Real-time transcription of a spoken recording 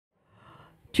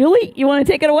Julie, you want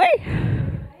to take it away?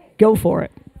 Go for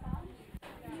it.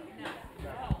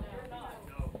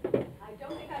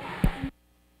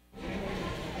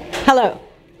 Hello.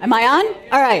 Am I on?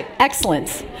 All right,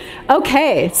 excellent.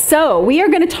 Okay, so we are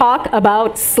going to talk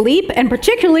about sleep and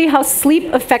particularly how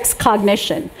sleep affects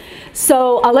cognition.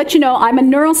 So I'll let you know I'm a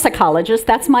neuropsychologist.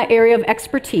 That's my area of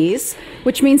expertise,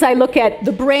 which means I look at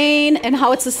the brain and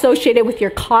how it's associated with your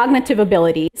cognitive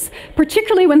abilities,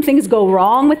 particularly when things go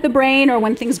wrong with the brain or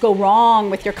when things go wrong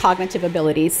with your cognitive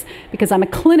abilities, because I'm a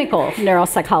clinical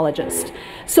neuropsychologist.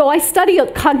 So I study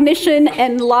cognition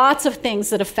and lots of things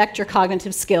that affect your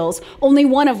cognitive skills, only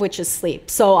one of which is sleep.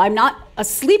 So I'm not a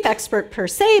sleep expert per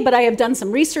se, but I have done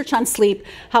some research on sleep,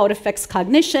 how it affects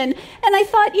cognition. And I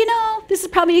thought, you know, this is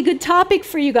probably a good topic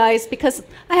for you guys because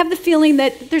I have the feeling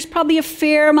that there's probably a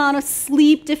fair amount of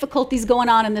sleep difficulties going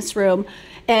on in this room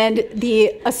and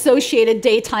the associated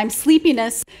daytime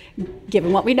sleepiness,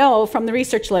 given what we know from the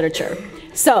research literature.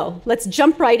 So let's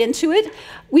jump right into it.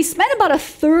 We spend about a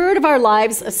third of our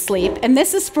lives asleep, and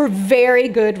this is for very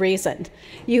good reason.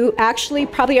 You actually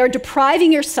probably are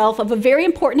depriving yourself of a very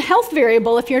important health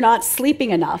variable if you're not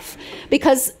sleeping enough,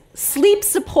 because sleep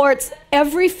supports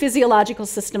every physiological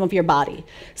system of your body.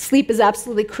 Sleep is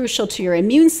absolutely crucial to your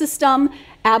immune system,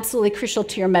 absolutely crucial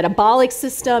to your metabolic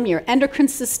system, your endocrine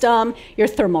system, your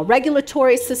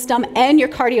thermoregulatory system, and your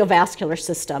cardiovascular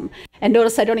system. And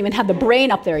notice I don't even have the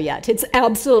brain up there yet. It's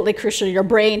absolutely crucial to your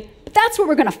brain, but that's what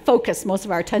we're going to focus most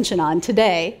of our attention on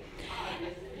today.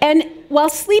 And while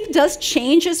sleep does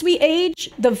change as we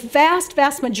age, the vast,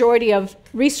 vast majority of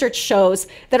research shows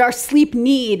that our sleep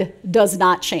need does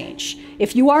not change.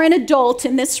 If you are an adult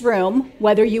in this room,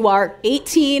 whether you are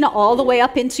 18 all the way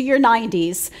up into your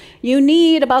 90s, you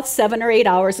need about 7 or 8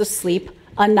 hours of sleep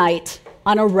a night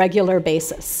on a regular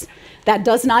basis. That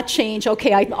does not change.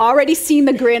 Okay, I've already seen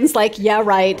the grins like, yeah,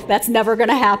 right, that's never going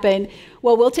to happen.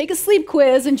 Well, we'll take a sleep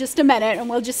quiz in just a minute, and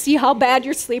we'll just see how bad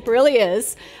your sleep really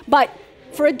is. But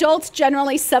for adults,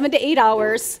 generally 7 to 8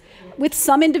 hours. With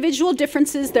some individual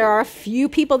differences, there are a few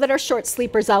people that are short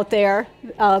sleepers out there,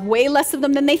 way less of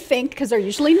them than they think because they're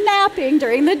usually napping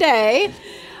during the day.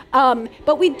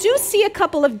 But we do see a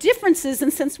couple of differences,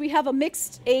 and since we have a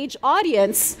mixed age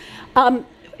audience,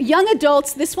 young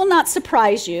adults, this will not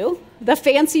surprise you. The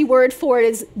fancy word for it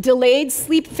is delayed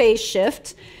sleep phase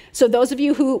shift. So those of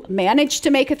you who managed to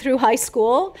make it through high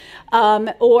school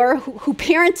or who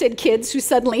parented kids who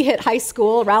suddenly hit high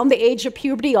school around the age of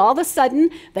puberty, all of a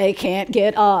sudden they can't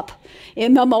get up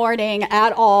in the morning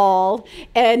at all,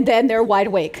 and then they're wide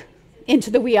awake into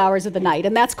the wee hours of the night.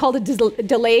 And that's called a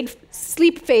delayed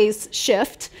sleep phase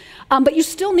shift. But you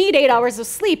still need 8 hours of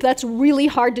sleep. That's really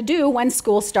hard to do when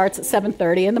school starts at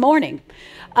 7:30 in the morning.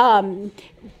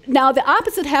 Now, the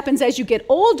opposite happens as you get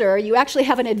older. You actually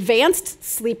have an advanced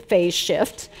sleep phase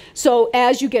shift. So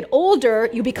as you get older,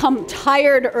 you become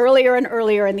tired earlier and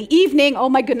earlier in the evening. Oh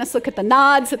my goodness, look at the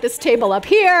nods at this table up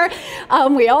here.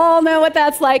 We all know what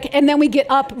that's like. And then we get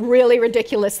up really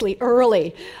ridiculously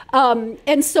early.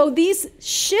 And so these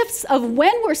shifts of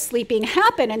when we're sleeping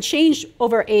happen and change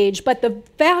over age, but the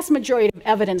vast majority of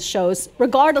evidence shows,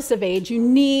 regardless of age, you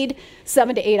need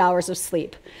 7 to 8 hours of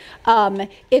sleep.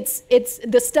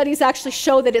 The studies actually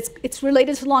show that it's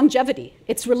related to longevity.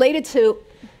 It's related to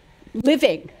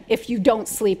living if you don't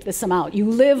sleep this amount. You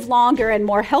live longer and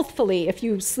more healthfully if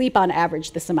you sleep on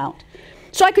average this amount.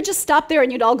 So I could just stop there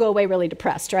and you'd all go away really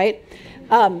depressed, right?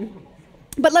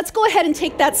 But let's go ahead and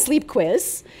take that sleep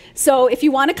quiz. So if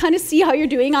you want to kind of see how you're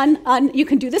doing you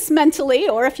can do this mentally,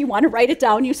 or if you want to write it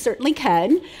down, you certainly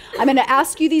can. I'm going to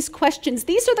ask you these questions.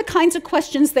 These are the kinds of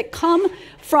questions that come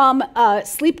from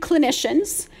sleep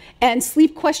clinicians and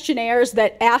sleep questionnaires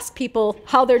that ask people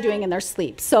how they're doing in their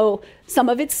sleep. So some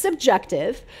of it's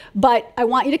subjective, but I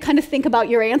want you to kind of think about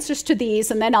your answers to these,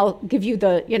 and then I'll give you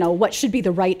what should be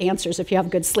the right answers if you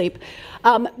have good sleep.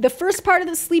 The first part of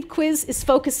the sleep quiz is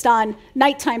focused on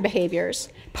nighttime behaviors.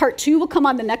 Part 2 will come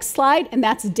on the next slide, and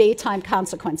that's daytime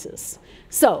consequences.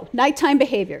 So, nighttime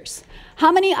behaviors.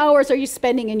 How many hours are you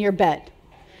spending in your bed?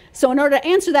 So in order to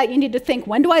answer that, you need to think,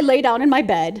 when do I lay down in my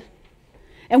bed?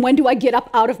 And when do I get up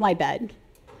out of my bed?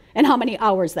 And how many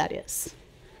hours that is.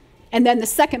 And then the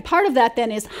second part of that then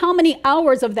is, how many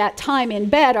hours of that time in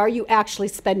bed are you actually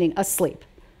spending asleep?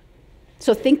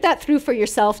 So think that through for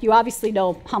yourself. You obviously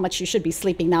know how much you should be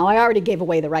sleeping now. I already gave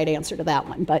away the right answer to that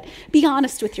one, but be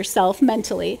honest with yourself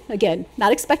mentally. Again,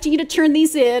 not expecting you to turn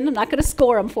these in. I'm not going to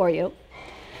score them for you.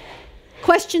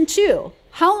 Question 2,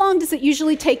 how long does it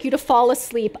usually take you to fall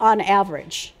asleep on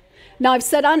average? Now, I've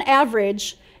said on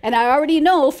average, and I already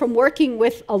know from working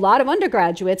with a lot of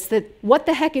undergraduates that what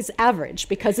the heck is average,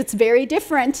 because it's very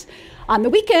different On the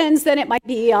weekends, then it might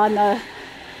be on the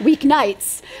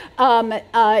weeknights.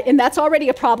 And that's already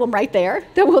a problem right there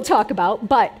that we'll talk about.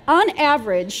 But on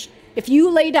average, if you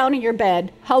lay down in your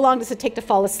bed, how long does it take to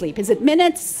fall asleep? Is it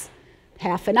minutes?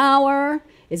 Half an hour?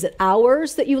 Is it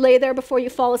hours that you lay there before you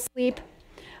fall asleep?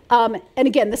 And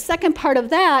again, the second part of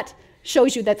that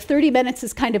shows you that 30 minutes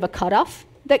is kind of a cutoff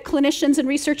that clinicians and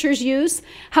researchers use.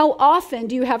 How often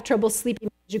do you have trouble sleeping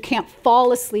because you can't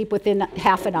fall asleep within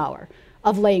half an hour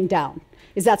of laying down?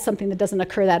 Is that something that doesn't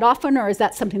occur that often, or is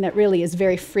that something that really is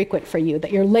very frequent for you,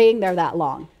 that you're laying there that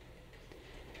long?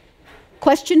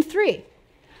 Question 3,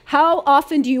 how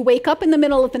often do you wake up in the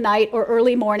middle of the night or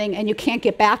early morning and you can't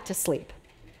get back to sleep?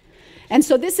 And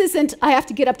so this isn't, I have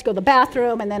to get up to go to the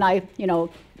bathroom and then I,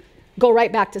 go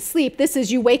right back to sleep. This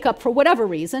is you wake up for whatever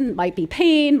reason. Might be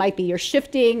pain, might be you're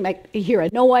shifting, might you hear a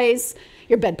noise,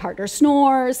 your bed partner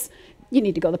snores, you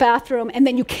need to go to the bathroom, and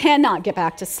then you cannot get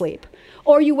back to sleep.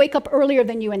 Or you wake up earlier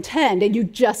than you intend and you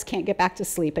just can't get back to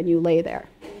sleep and you lay there.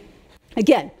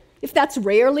 Again, if that's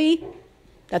rarely,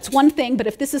 that's one thing, but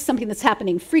if this is something that's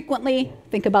happening frequently,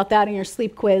 think about that in your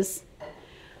sleep quiz.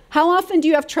 How often do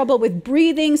you have trouble with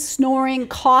breathing, snoring,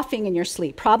 coughing in your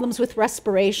sleep, problems with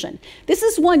respiration? This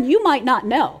is one you might not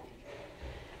know,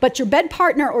 but your bed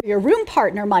partner or your room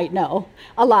partner might know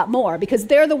a lot more because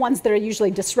they're the ones that are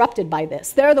usually disrupted by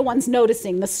this. They're the ones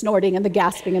noticing the snorting and the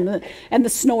gasping and the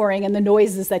snoring and the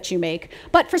noises that you make.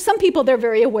 But for some people, they're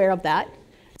very aware of that.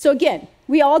 So again,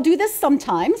 we all do this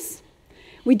sometimes.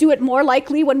 We do it more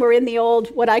likely when we're in the old,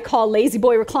 what I call lazy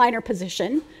boy recliner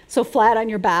position. So flat on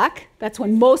your back, that's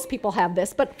when most people have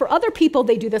this. But for other people,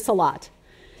 they do this a lot.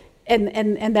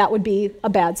 And that would be a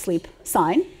bad sleep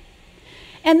sign.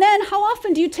 And then how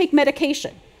often do you take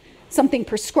medication? Something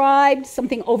prescribed,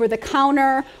 something over the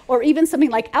counter, or even something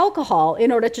like alcohol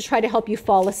in order to try to help you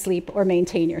fall asleep or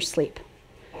maintain your sleep.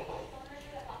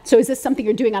 So is this something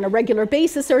you're doing on a regular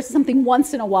basis, or is it something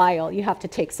once in a while you have to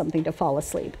take something to fall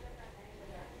asleep?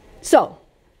 So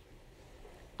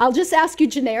I'll just ask you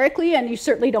generically, and you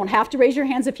certainly don't have to raise your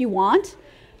hands if you want.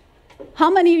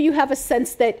 How many of you have a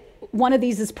sense that one of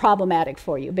these is problematic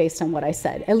for you based on what I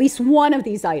said? At least one of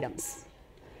these items.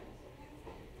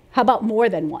 How about more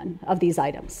than one of these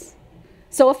items?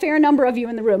 So a fair number of you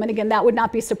in the room, and again, that would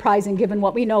not be surprising given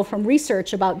what we know from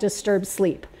research about disturbed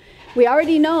sleep. We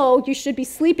already know you should be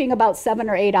sleeping about 7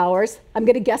 or 8 hours. I'm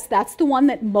going to guess that's the one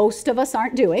that most of us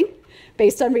aren't doing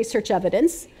based on research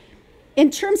evidence. In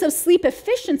terms of sleep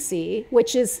efficiency,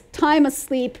 which is time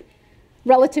asleep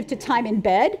relative to time in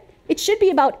bed, it should be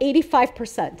about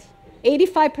 85%.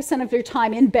 85% of your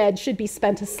time in bed should be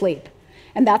spent asleep.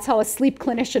 And that's how a sleep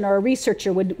clinician or a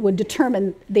researcher would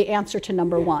determine the answer to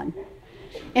number 1.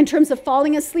 In terms of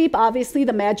falling asleep, obviously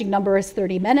the magic number is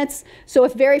 30 minutes. So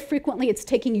if very frequently it's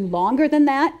taking you longer than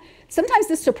that, sometimes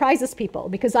this surprises people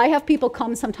because I have people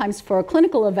come sometimes for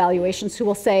clinical evaluations who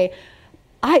will say,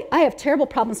 I have terrible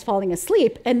problems falling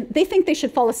asleep, and they think they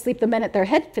should fall asleep the minute their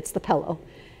head hits the pillow.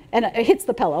 And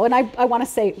I want to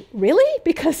say, really?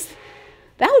 Because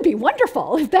that would be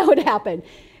wonderful if that would happen.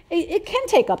 It can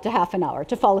take up to half an hour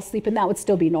to fall asleep, and that would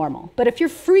still be normal. But if you're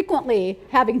frequently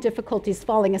having difficulties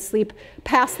falling asleep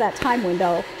past that time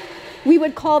window, we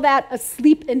would call that a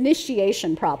sleep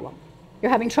initiation problem.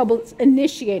 You're having trouble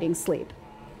initiating sleep.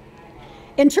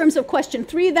 In terms of question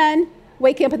 3 then,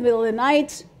 waking up in the middle of the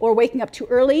night or waking up too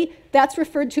early, that's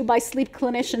referred to by sleep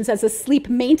clinicians as a sleep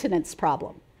maintenance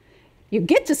problem. You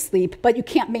get to sleep, but you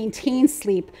can't maintain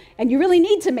sleep, and you really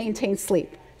need to maintain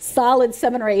sleep, solid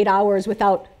 7 or 8 hours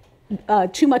without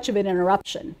too much of an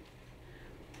interruption.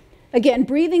 Again,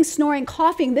 breathing, snoring,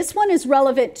 coughing, this one is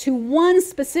relevant to one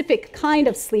specific kind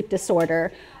of sleep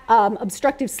disorder,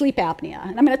 obstructive sleep apnea.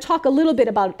 And I'm going to talk a little bit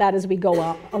about that as we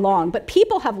go along. But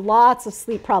people have lots of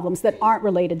sleep problems that aren't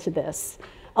related to this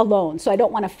alone, so I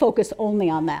don't want to focus only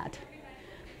on that.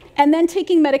 And then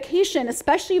taking medication,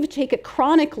 especially if you take it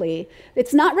chronically,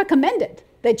 it's not recommended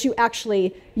that you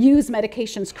actually use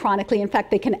medications chronically. In fact,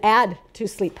 they can add to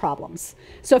sleep problems.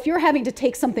 So if you're having to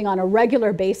take something on a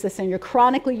regular basis and you're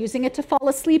chronically using it to fall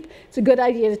asleep, it's a good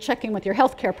idea to check in with your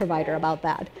healthcare provider about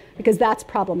that, because that's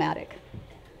problematic.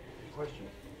 Question.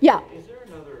 Yeah. Is there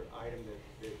another item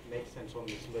that makes sense on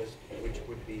this list, which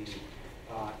would be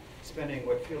spending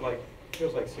what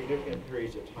feels like significant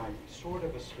periods of time sort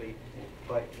of asleep,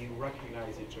 but you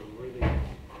recognize it's a really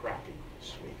crappy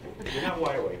sleep? You're not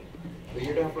wide awake, but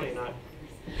you're definitely not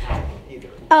out either.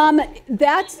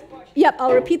 Yep,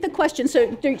 I'll repeat the question.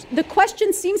 So the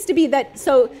question seems to be that,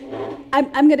 so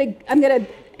I'm gonna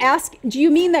ask, do you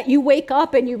mean that you wake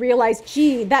up and you realize,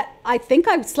 gee, that I think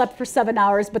I slept for 7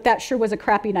 hours, but that sure was a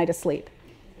crappy night of sleep?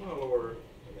 Well, or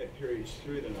at periods reach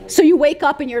through the night. So you wake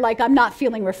up and you're like, I'm not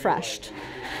feeling refreshed.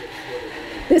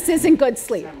 This isn't good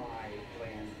sleep.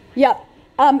 Yep.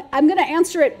 I'm going to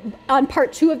answer it on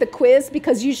part 2 of the quiz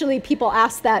because usually people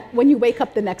ask that when you wake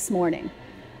up the next morning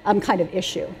kind of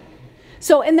issue.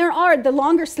 So, and the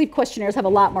longer sleep questionnaires have a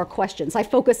lot more questions. I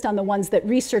focused on the ones that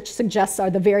research suggests are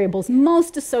the variables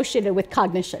most associated with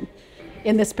cognition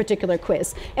in this particular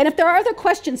quiz. And if there are other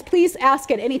questions, please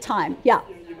ask at any time. Yeah?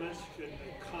 You mentioned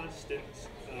a constant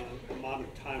amount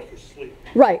of time for sleep.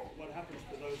 Right. What happens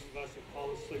to those of us who fall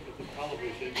asleep at the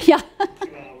television Yeah. for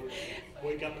 2 hours,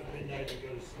 wake up at midnight and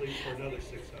go to sleep for another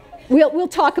 6 hours? We'll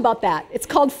talk about that. It's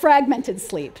called fragmented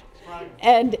sleep.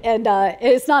 And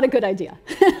it's not a good idea.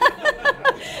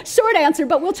 Short answer,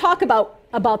 but we'll talk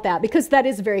about that because that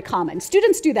is very common.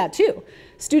 Students do that too.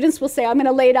 Students will say, I'm going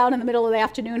to lay down in the middle of the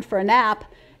afternoon for a nap,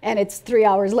 and it's 3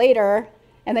 hours later,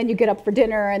 and then you get up for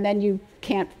dinner, and then you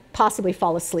can't possibly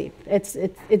fall asleep.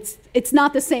 It's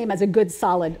not the same as a good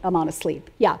solid amount of sleep.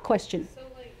 Yeah, question. So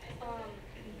like,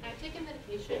 I've taken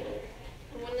medication.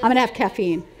 I'm going to have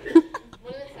caffeine. One of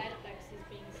the side effects is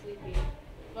being sleepy,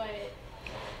 but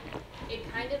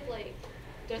it kind of like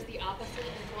does the opposite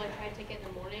until I try to take it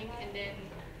in the morning, and then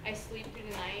I sleep through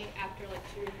the night after like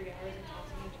 2 or 3 hours of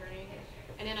tossing and turning,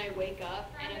 and then I wake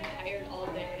up and I'm tired all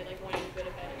day, like wanting to go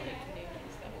to bed at like noon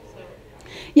and stuff.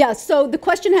 So. Yeah, so the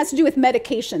question has to do with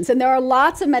medications, and there are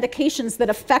lots of medications that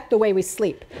affect the way we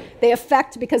sleep. They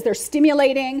affect because they're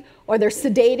stimulating or they're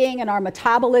sedating, and our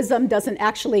metabolism doesn't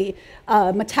actually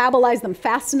metabolize them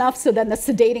fast enough, so then the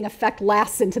sedating effect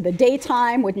lasts into the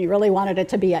daytime when you really wanted it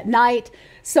to be at night.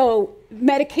 So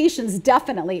medications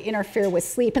definitely interfere with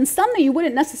sleep, and some that you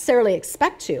wouldn't necessarily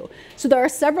expect to. So there are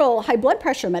several high blood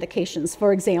pressure medications,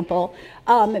 for example,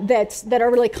 that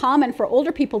are really common for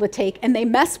older people to take, and they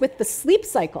mess with the sleep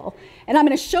cycle. And I'm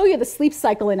going to show you the sleep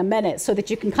cycle in a minute so that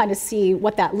you can kind of see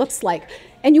what that looks like.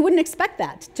 And you wouldn't expect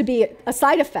that to be a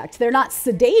side effect. They're not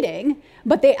sedating,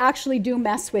 but they actually do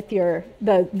mess with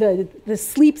the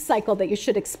sleep cycle that you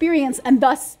should experience, and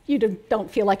thus you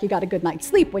don't feel like you got a good night's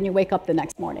sleep when you wake up the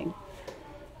next morning.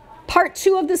 Part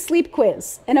 2 of the sleep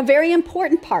quiz, and a very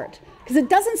important part, because it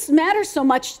doesn't matter so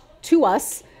much to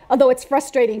us, although it's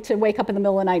frustrating to wake up in the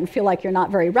middle of the night and feel like you're not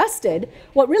very rested.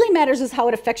 What really matters is how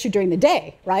it affects you during the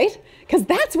day, right? Because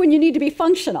that's when you need to be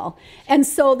functional. And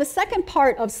so the second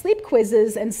part of sleep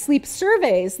quizzes and sleep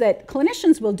surveys that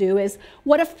clinicians will do is,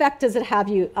 what effect does it have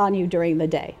on you during the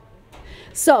day?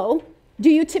 So, do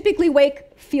you typically wake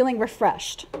feeling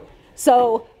refreshed?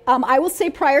 So, I will say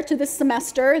prior to this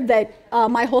semester that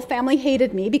my whole family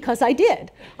hated me because I did.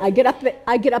 I get up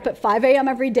at 5 a.m.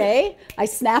 every day. I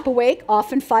snap awake,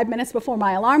 often 5 minutes before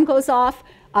my alarm goes off.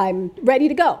 I'm ready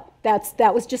to go.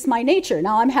 That was just my nature.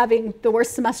 Now I'm having the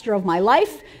worst semester of my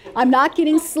life. I'm not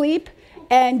getting sleep,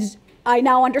 and I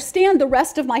now understand the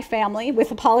rest of my family,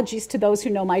 with apologies to those who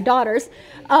know my daughters,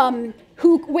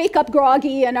 who wake up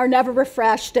groggy and are never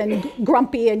refreshed and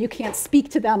grumpy, and you can't speak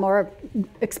to them or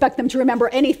expect them to remember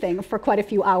anything for quite a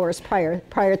few hours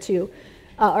prior to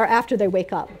or after they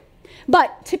wake up.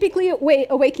 But typically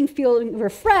awaking feeling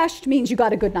refreshed means you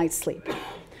got a good night's sleep.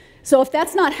 So if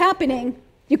that's not happening,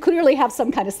 you clearly have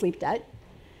some kind of sleep debt.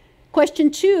 Question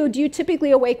 2, do you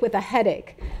typically awake with a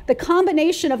headache? The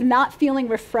combination of not feeling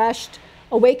refreshed,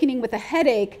 awakening with a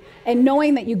headache, and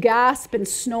knowing that you gasp and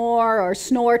snore or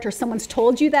snort or someone's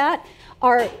told you that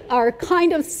are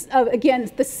kind of, again,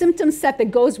 the symptom set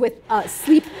that goes with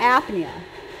sleep apnea,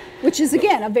 which is,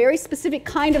 again, a very specific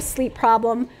kind of sleep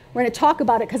problem. We're going to talk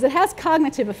about it because it has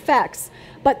cognitive effects,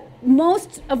 but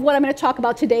most of what I'm going to talk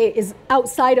about today is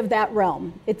outside of that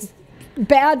realm. It's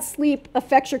bad sleep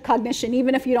affects your cognition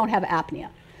even if you don't have apnea.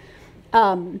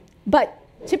 But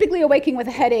typically awaking with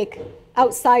a headache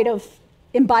outside of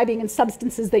imbibing in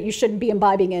substances that you shouldn't be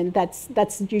imbibing in,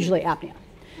 that's usually apnea.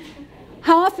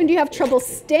 How often do you have trouble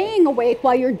staying awake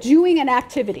while you're doing an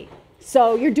activity?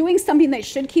 So you're doing something that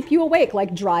should keep you awake,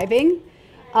 like driving,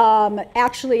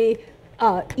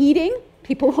 eating.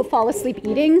 People will fall asleep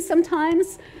eating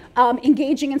sometimes.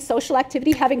 Engaging in social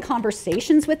activity, having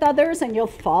conversations with others, and you'll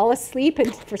fall asleep,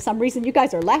 and for some reason you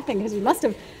guys are laughing because you must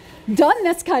have done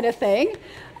this kind of thing.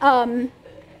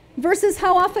 Versus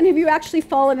how often have you actually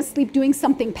fallen asleep doing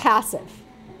something passive?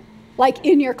 Like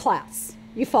in your class,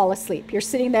 you fall asleep. You're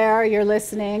sitting there, you're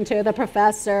listening to the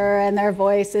professor, and their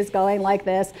voice is going like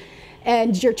this,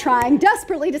 and you're trying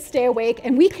desperately to stay awake,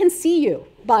 and we can see you,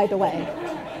 by the way.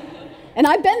 And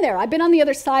I've been there. I've been on the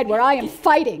other side where I am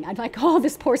fighting. I'm like, oh,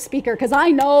 this poor speaker, because I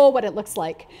know what it looks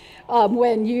like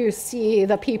when you see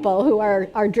the people who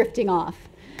are drifting off.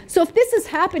 So if this is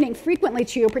happening frequently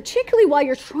to you, particularly while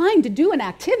you're trying to do an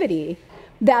activity,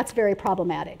 that's very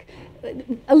problematic.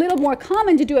 a little more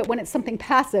common to do it when it's something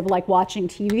passive, like watching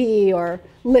TV or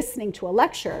listening to a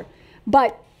lecture.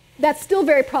 But that's still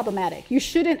very problematic. You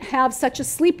shouldn't have such a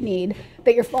sleep need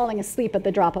that you're falling asleep at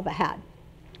the drop of a hat.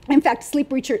 In fact,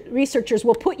 sleep researchers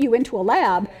will put you into a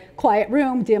lab, quiet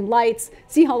room, dim lights,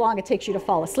 see how long it takes you to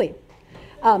fall asleep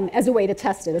as a way to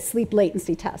test it, a sleep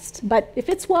latency test. But if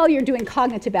it's while you're doing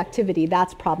cognitive activity,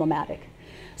 that's problematic.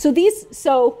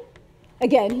 So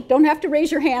again, don't have to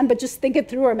raise your hand, but just think it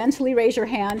through or mentally raise your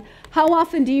hand. How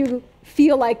often do you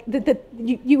feel like that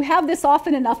you have this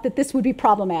often enough that this would be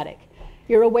problematic?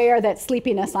 You're aware that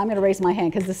sleepiness, I'm going to raise my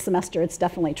hand because this semester it's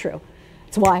definitely true.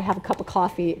 It's why I have a cup of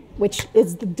coffee, which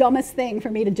is the dumbest thing for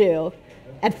me to do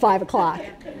at 5 o'clock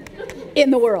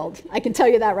in the world. I can tell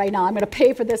you that right now. I'm going to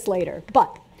pay for this later.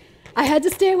 But I had to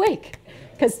stay awake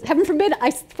because heaven forbid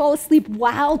I fall asleep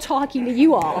while talking to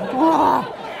you all.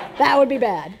 Oh, that would be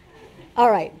bad. All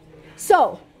right.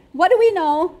 So what do we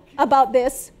know about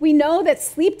this? We know that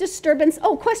sleep disturbance.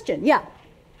 Oh, question. Yeah.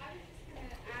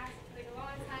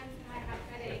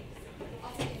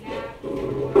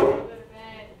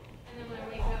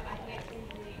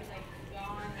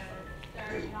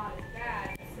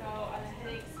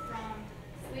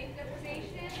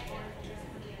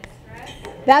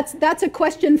 That's a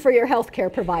question for your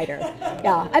healthcare provider.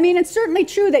 Yeah, I mean, it's certainly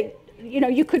true that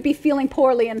you could be feeling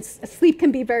poorly and sleep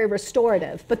can be very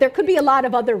restorative, but there could be a lot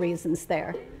of other reasons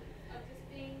there.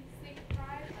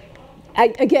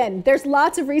 Again, there's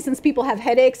lots of reasons people have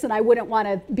headaches, and I wouldn't want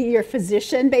to be your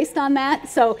physician based on that.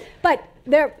 So, but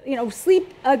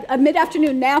sleep, a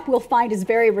mid-afternoon nap we'll find is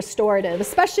very restorative,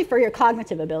 especially for your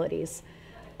cognitive abilities.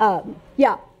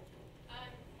 Yeah.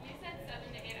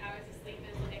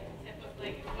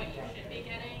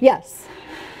 Yes.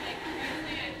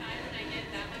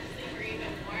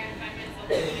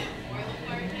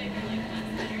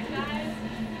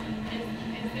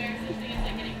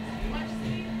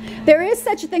 There is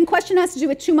such a thing. Question has to do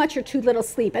with too much or too little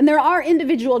sleep. And there are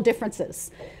individual differences.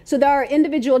 So there are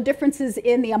individual differences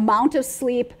in the amount of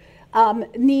sleep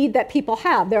need that people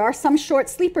have. There are some short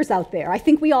sleepers out there. I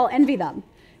think we all envy them.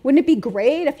 Wouldn't it be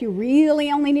great if you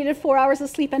really only needed 4 hours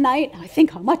of sleep a night? I think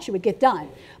how much you would get done.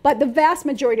 But the vast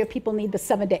majority of people need the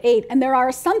 7 to 8. And there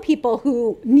are some people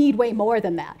who need way more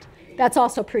than that. That's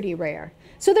also pretty rare.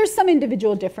 So there's some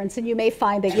individual difference. And you may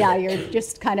find that, yeah, you're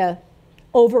just kind of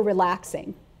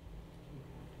over-relaxing.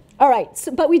 All right,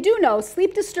 but we do know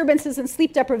sleep disturbances and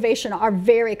sleep deprivation are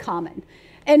very common.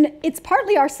 And it's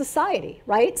partly our society,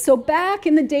 right? So back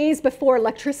in the days before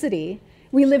electricity,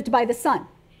 we lived by the sun.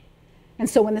 And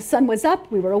so when the sun was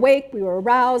up, we were awake, we were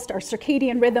aroused, our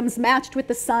circadian rhythms matched with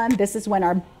the sun. This is when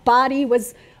our body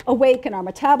was awake and our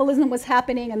metabolism was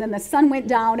happening, and then the sun went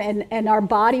down and our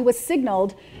body was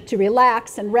signaled to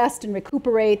relax and rest and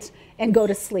recuperate and go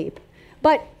to sleep.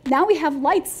 But now we have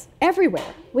lights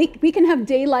everywhere. We can have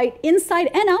daylight inside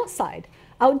and outside.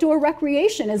 Outdoor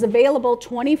recreation is available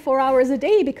 24 hours a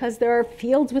day because there are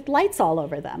fields with lights all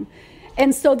over them.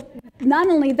 And so not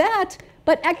only that,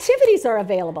 but activities are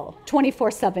available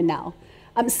 24/7 now.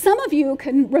 Some of you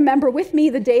can remember with me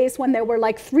the days when there were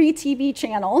like 3 TV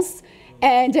channels,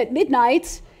 and at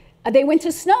midnight they went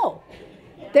to snow.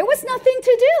 There was nothing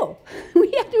to do. We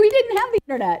didn't have the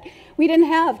internet. We didn't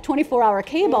have 24-hour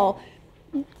cable.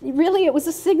 Really, it was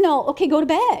a signal, okay, go to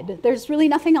bed. There's really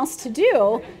nothing else to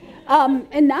do.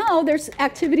 And now there's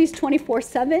activities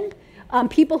 24/7.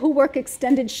 People who work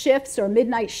extended shifts or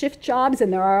midnight shift jobs,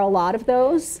 and there are a lot of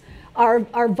those,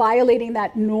 are violating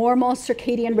that normal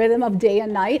circadian rhythm of day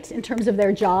and night in terms of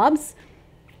their jobs.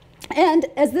 And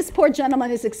as this poor gentleman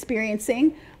is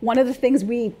experiencing, one of the things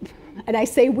and I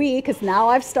say we because now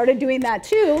I've started doing that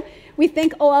too, we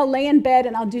think, oh, I'll lay in bed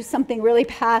and I'll do something really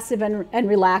passive and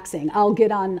relaxing. I'll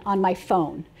get on my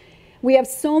phone. We have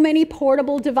so many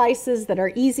portable devices that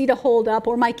are easy to hold up,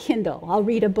 or my Kindle, I'll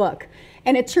read a book.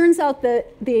 And it turns out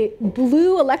that the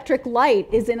blue electric light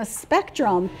is in a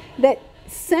spectrum that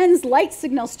sends light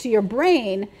signals to your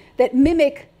brain that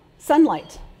mimic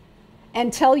sunlight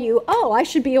and tell you, oh, I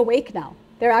should be awake now.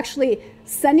 They're actually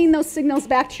sending those signals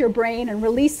back to your brain and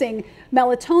releasing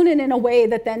melatonin in a way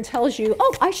that then tells you,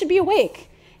 oh, I should be awake,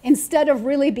 instead of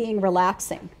really being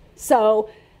relaxing. So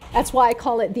that's why I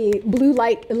call it the blue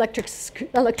light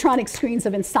electronic screens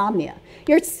of insomnia.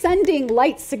 You're sending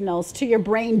light signals to your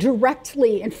brain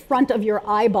directly in front of your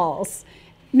eyeballs.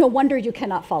 No wonder you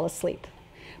cannot fall asleep.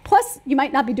 Plus, you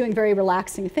might not be doing very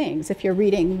relaxing things. If you're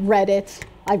reading Reddit,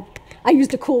 I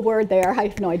used a cool word there. I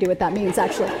have no idea what that means,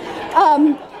 actually.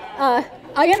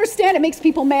 I understand it makes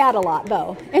people mad a lot,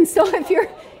 though. And so if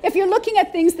you're looking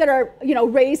at things that are,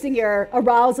 raising your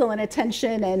arousal and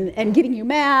attention and getting you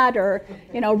mad, or,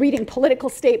 reading political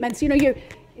statements,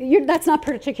 that's not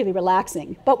particularly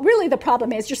relaxing. But really the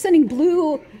problem is you're sending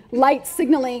blue light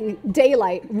signaling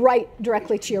daylight right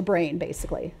directly to your brain,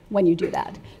 basically, when you do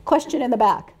that. Question in the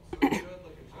back.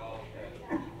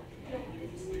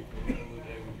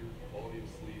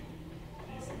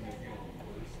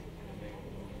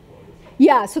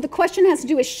 Yeah, so the question has to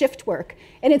do with shift work.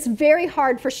 And it's very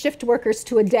hard for shift workers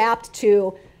to adapt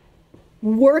to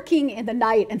working in the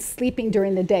night and sleeping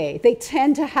during the day. They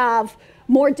tend to have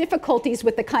more difficulties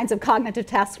with the kinds of cognitive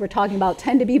tasks we're talking about,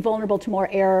 tend to be vulnerable to more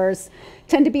errors,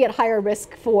 tend to be at higher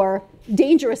risk for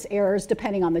dangerous errors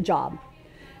depending on the job.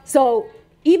 So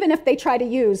even if they try to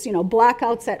use,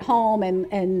 blackouts at home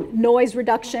and noise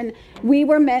reduction, we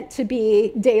were meant to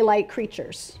be daylight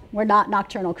creatures. We're not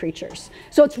nocturnal creatures.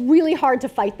 So it's really hard to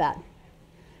fight that.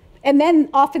 And then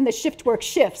often the shift work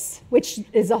shifts, which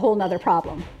is a whole nother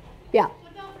problem. Yeah.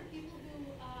 What about for people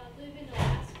who live in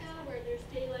Alaska, where there's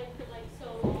daylight for like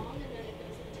so long and then it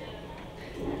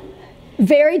goes into...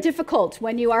 Very difficult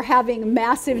when you are having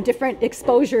massive different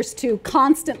exposures to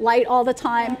constant light all the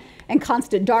time and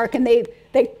constant dark, and they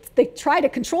try to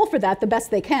control for that the best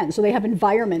they can. So they have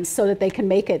environments so that they can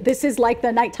make it. This is like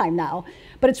the nighttime now,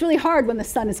 but it's really hard when the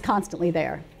sun is constantly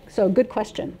there. So good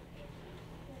question.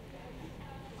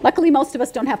 Luckily, most of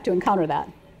us don't have to encounter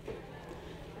that.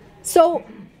 So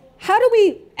how do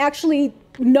we actually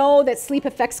know that sleep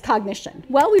affects cognition?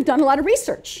 Well, we've done a lot of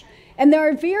research. And there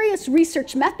are various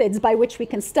research methods by which we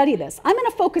can study this. I'm going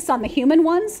to focus on the human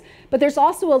ones, but there's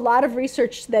also a lot of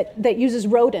research that uses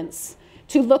rodents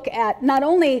to look at not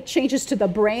only changes to the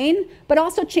brain, but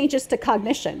also changes to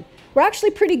cognition. We're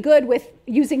actually pretty good with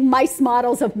using mice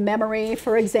models of memory,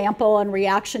 for example, and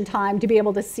reaction time to be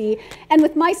able to see. And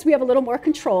with mice, we have a little more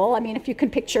control. I mean, if you can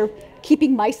picture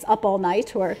keeping mice up all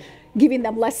night or giving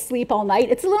them less sleep all night,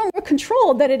 it's a little more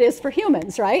controlled than it is for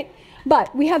humans, right?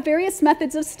 But we have various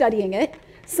methods of studying it.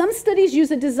 Some studies use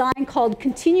a design called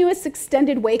continuous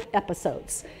extended wake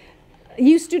episodes.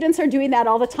 You students are doing that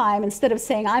all the time. Instead of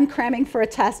saying, I'm cramming for a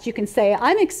test, you can say,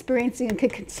 I'm experiencing a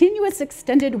continuous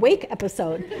extended wake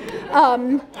episode.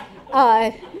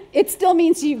 It still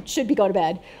means you should be going to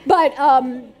bed.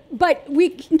 But we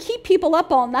can keep people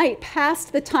up all night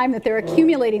past the time that they're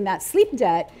accumulating that sleep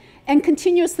debt and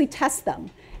continuously test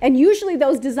them. And usually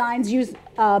those designs use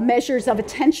measures of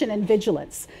attention and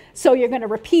vigilance. So you're going to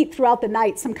repeat throughout the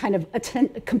night some kind of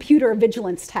computer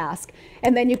vigilance task.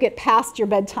 And then you get past your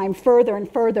bedtime further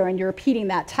and further, and you're repeating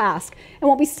that task. And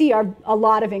what we see are a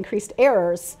lot of increased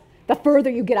errors the further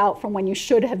you get out from when you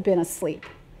should have been asleep.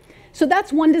 So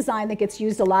that's one design that gets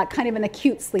used a lot, kind of an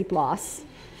acute sleep loss.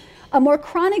 A more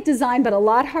chronic design, but a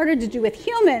lot harder to do with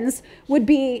humans, would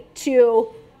be to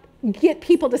get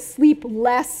people to sleep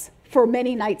less for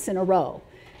many nights in a row.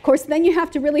 Of course, then you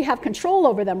have to really have control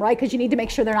over them, right? Because you need to make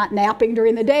sure they're not napping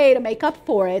during the day to make up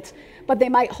for it. But they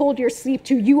might hold your sleep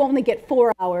to, you only get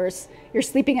 4 hours. You're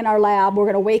sleeping in our lab. We're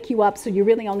going to wake you up, so you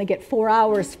really only get 4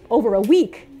 hours over a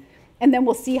week. And then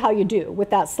we'll see how you do with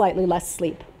that slightly less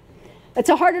sleep. It's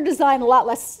a harder design, a lot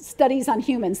less studies on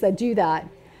humans that do that.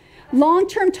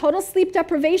 Long-term total sleep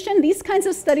deprivation, these kinds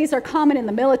of studies are common in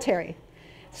the military.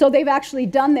 So they've actually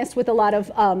done this with a lot of,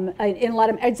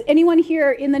 is anyone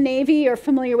here in the Navy or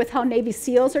familiar with how Navy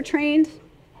SEALs are trained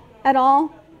at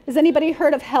all? Has anybody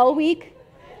heard of Hell Week?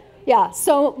 Yeah,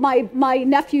 so my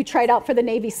nephew tried out for the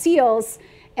Navy SEALs,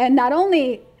 and not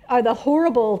only are the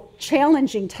horrible,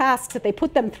 challenging tasks that they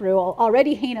put them through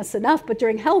already heinous enough, but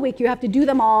during Hell Week, you have to do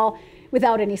them all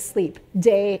without any sleep,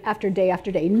 day after day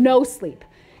after day, no sleep.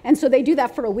 And so they do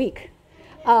that for a week.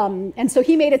 And so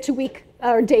he made it to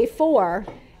day 4,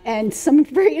 and some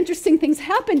very interesting things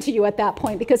happen to you at that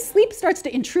point because sleep starts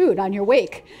to intrude on your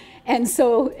wake. And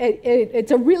so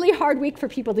it's a really hard week for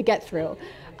people to get through.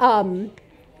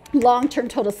 Long-term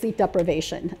total sleep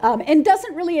deprivation. And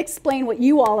doesn't really explain what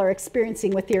you all are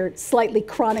experiencing with your slightly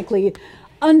chronically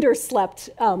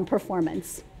underslept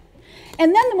performance.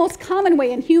 And then the most common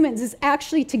way in humans is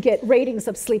actually to get ratings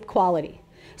of sleep quality.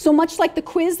 So much like the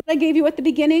quiz that I gave you at the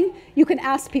beginning, you can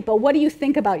ask people, what do you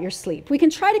think about your sleep? We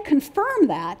can try to confirm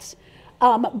that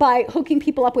by hooking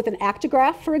people up with an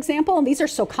actigraph, for example, and these are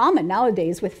so common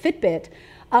nowadays with Fitbit.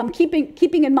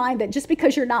 Keeping in mind that just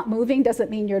because you're not moving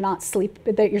doesn't mean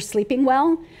that you're sleeping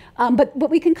well. But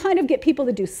we can kind of get people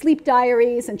to do sleep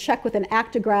diaries and check with an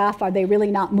actigraph. Are they really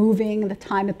not moving the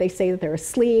time that they say that they're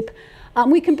asleep?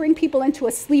 We can bring people into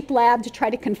a sleep lab to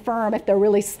try to confirm if they're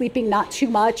really sleeping not too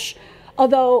much.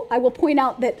 Although I will point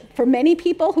out that for many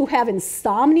people who have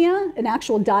insomnia, an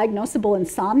actual diagnosable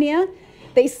insomnia,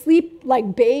 they sleep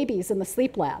like babies in the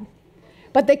sleep lab,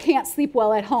 but they can't sleep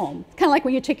well at home. It's kind of like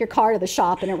when you take your car to the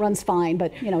shop and it runs fine,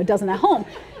 but it doesn't at home.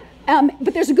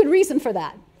 But there's a good reason for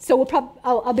that. So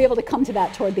I'll be able to come to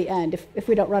that toward the end if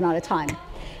we don't run out of time.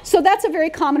 So that's a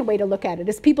very common way to look at it,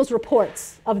 is people's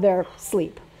reports of their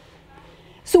sleep.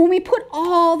 So when we put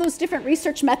all those different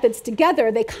research methods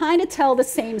together, they kind of tell the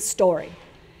same story.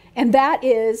 And that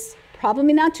is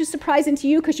probably not too surprising to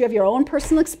you because you have your own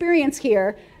personal experience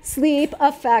here. Sleep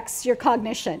affects your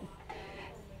cognition.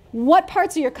 What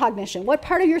parts of your cognition, what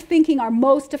part of your thinking are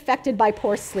most affected by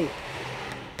poor sleep?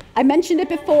 I mentioned it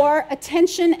before,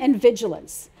 attention and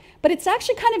vigilance. But it's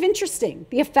actually kind of interesting,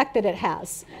 the effect that it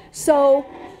has. So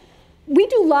we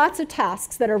do lots of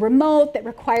tasks that are remote, that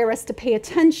require us to pay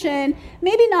attention,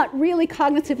 maybe not really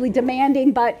cognitively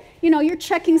demanding, but you're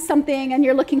checking something and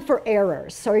you're looking for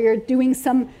errors, or you're doing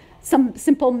some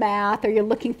simple math, or you're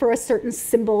looking for a certain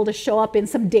symbol to show up in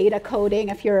some data coding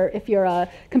if you're a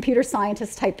computer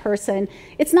scientist type person.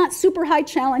 It's not super high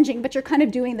challenging, but you're kind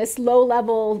of doing this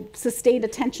low-level sustained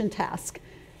attention task.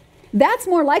 That's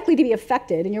more likely to be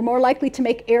affected, and you're more likely to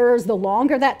make errors the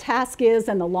longer that task is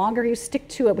and the longer you stick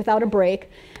to it without a break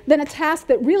than a task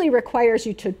that really requires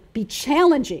you to be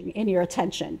challenging in your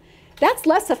attention. That's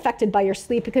less affected by your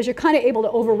sleep because you're kind of able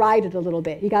to override it a little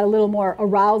bit. You got a little more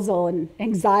arousal and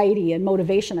anxiety and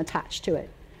motivation attached to it.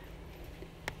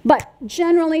 But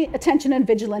generally, attention and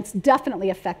vigilance definitely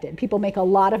affected. People make a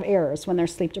lot of errors when they're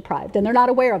sleep deprived, and they're not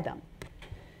aware of them.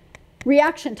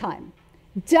 Reaction time.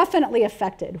 Definitely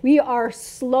affected. We are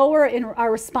slower in our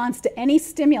response to any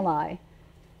stimuli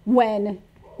when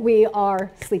we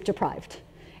are sleep deprived.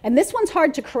 And this one's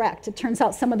hard to correct. It turns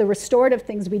out some of the restorative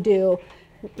things we do,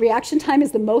 reaction time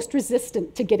is the most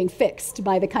resistant to getting fixed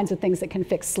by the kinds of things that can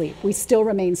fix sleep. We still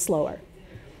remain slower.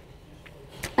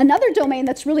 Another domain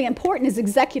that's really important is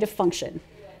executive function.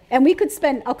 And we could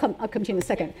spend, I'll come to you in a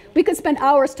second. We could spend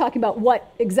hours talking about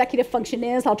what executive function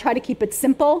is. I'll try to keep it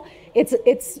simple.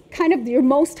 It's kind of your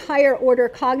most higher order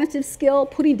cognitive skill,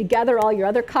 putting together all your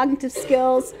other cognitive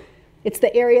skills. It's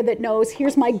the area that knows,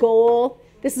 here's my goal.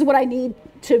 This is what I need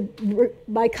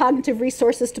my cognitive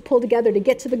resources to pull together to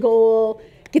get to the goal,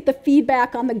 get the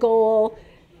feedback on the goal,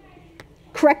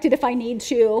 correct it if I need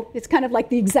to. It's kind of like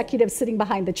the executive sitting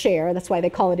behind the chair. That's why they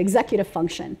call it executive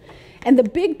function. And the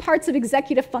big parts of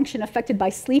executive function affected by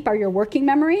sleep are your working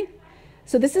memory.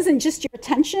 So this isn't just your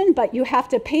attention, but you have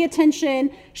to pay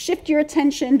attention, shift your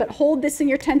attention, but hold this in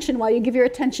your attention while you give your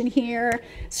attention here,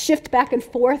 shift back and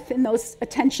forth in those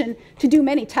attention to do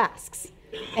many tasks.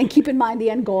 And keep in mind the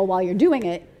end goal while you're doing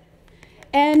it.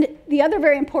 And the other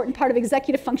very important part of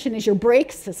executive function is your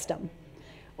brake system,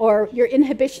 or your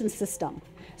inhibition system.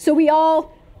 So we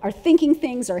all are thinking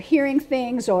things, or hearing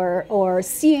things, or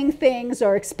seeing things,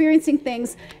 or experiencing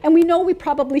things, and we know we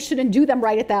probably shouldn't do them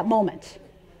right at that moment.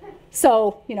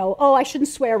 So, oh, I shouldn't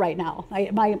swear right now.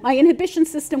 My inhibition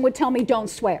system would tell me don't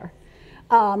swear.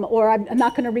 Or I'm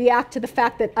not going to react to the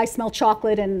fact that I smell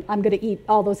chocolate and I'm going to eat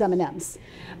all those M&Ms.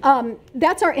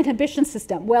 That's our inhibition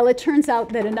system. Well, it turns out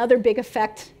that another big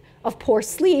effect of poor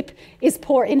sleep is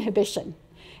poor inhibition.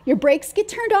 Your brakes get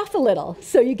turned off a little,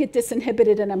 so you get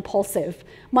disinhibited and impulsive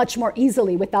much more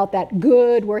easily without that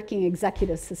good working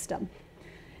executive system.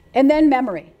 And then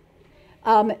memory.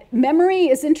 Memory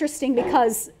is interesting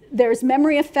because there's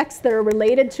memory effects that are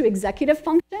related to executive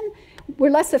function. We're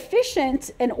less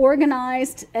efficient and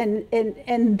organized,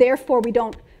 and therefore we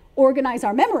don't organize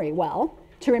our memory well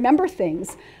to remember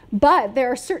things. But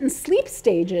there are certain sleep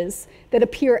stages that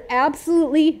appear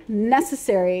absolutely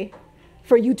necessary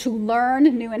for you to learn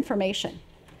new information.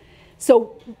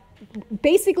 So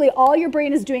basically all your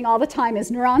brain is doing all the time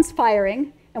is neurons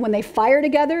firing, and when they fire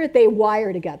together, they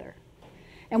wire together.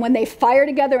 And when they fire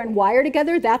together and wire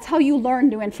together, that's how you learn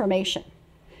new information.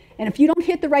 And if you don't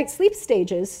hit the right sleep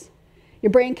stages,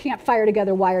 your brain can't fire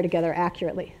together, wire together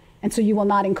accurately. And so you will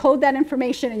not encode that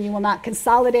information, and you will not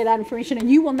consolidate that information, and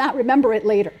you will not remember it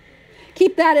later.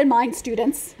 Keep that in mind,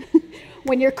 students,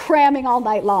 when you're cramming all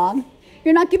night long.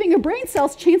 You're not giving your brain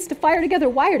cells a chance to fire together,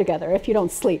 wire together if you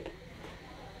don't sleep.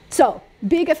 So,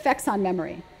 big effects on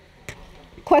memory.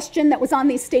 Question that was on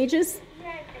these stages,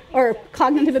 or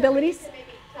cognitive abilities? Maybe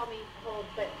tell me,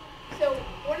 but so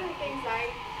one of the things I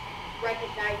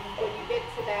recognize is when you get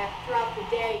to that throughout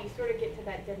the day, you sort of get to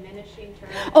that diminishing term.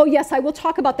 Oh yes, I will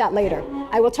talk about that later.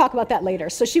 I will talk about that later.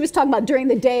 So she was talking about during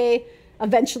the day,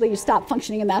 eventually you stop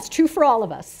functioning, and that's true for all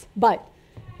of us. But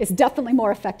is definitely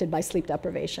more affected by sleep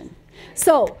deprivation.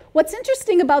 So what's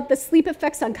interesting about the sleep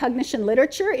effects on cognition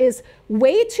literature is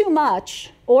way too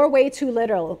much or way too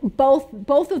little.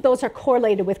 Both of those are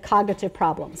correlated with cognitive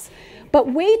problems.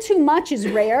 But way too much is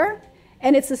rare,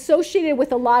 and it's associated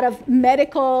with a lot of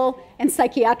medical and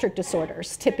psychiatric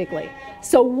disorders, typically.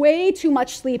 So way too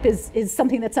much sleep is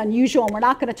something that's unusual, and we're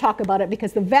not going to talk about it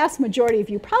because the vast majority of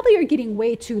you probably are getting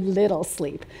way too little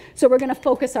sleep. So we're going to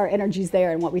focus our energies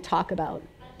there and what we talk about.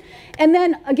 And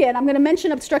then, again, I'm going to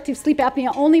mention obstructive sleep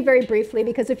apnea only very briefly,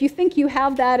 because if you think you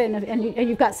have that and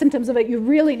you've got symptoms of it, you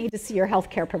really need to see your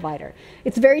healthcare provider.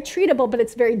 It's very treatable, but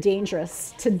it's very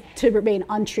dangerous to remain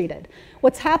untreated.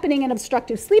 What's happening in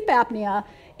obstructive sleep apnea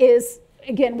is,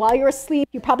 again, while you're asleep,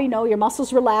 you probably know your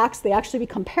muscles relax, they actually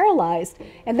become paralyzed,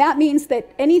 and that means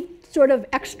that any sort of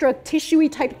extra tissue-y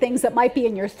type things that might be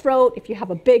in your throat, if you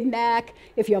have a big neck,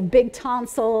 if you have big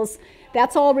tonsils,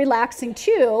 that's all relaxing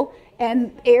too.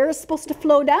 And air is supposed to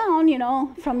flow down, you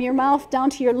know, from your mouth down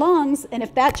to your lungs. And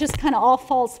if that just kind of all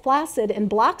falls flaccid and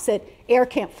blocks it, air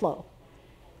can't flow.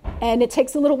 And it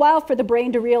takes a little while for the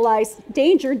brain to realize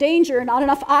danger, danger, not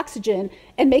enough oxygen,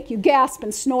 and make you gasp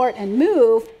and snort and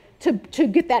move to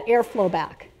get that airflow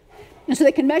back. And so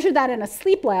they can measure that in a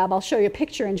sleep lab. I'll show you a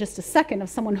picture in just a second of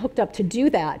someone hooked up to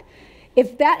do that.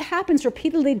 If that happens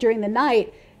repeatedly during the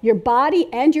night, your body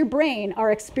and your brain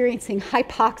are experiencing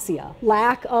hypoxia,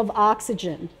 lack of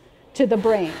oxygen to the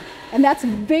brain. And that's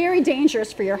very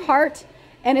dangerous for your heart,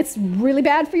 and it's really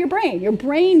bad for your brain. Your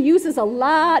brain uses a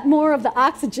lot more of the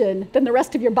oxygen than the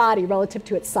rest of your body relative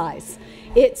to its size.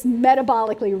 It's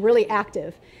metabolically really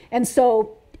active. And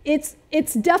so it's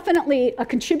definitely a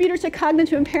contributor to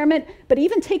cognitive impairment, but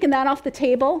even taking that off the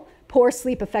table, poor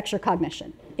sleep affects your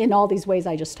cognition in all these ways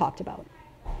I just talked about.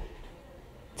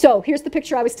 So here's the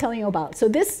picture I was telling you about. So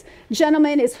this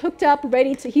gentleman is hooked up,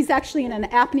 ready to, he's actually in an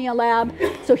apnea lab.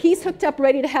 So he's hooked up,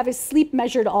 ready to have his sleep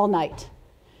measured all night.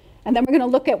 And then we're going to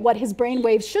look at what his brain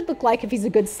waves should look like if he's a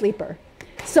good sleeper.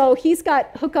 So he's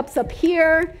got hookups up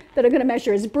here that are going to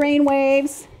measure his brain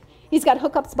waves. He's got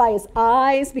hookups by his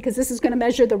eyes, because this is going to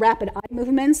measure the rapid eye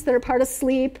movements that are part of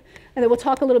sleep. And then we'll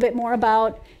talk a little bit more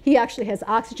about, he actually has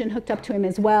oxygen hooked up to him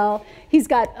as well. He's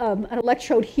got an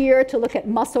electrode here to look at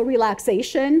muscle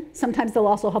relaxation. Sometimes they'll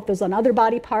also help those on other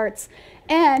body parts.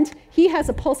 And he has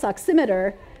a pulse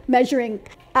oximeter measuring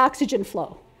oxygen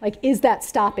flow. Like, is that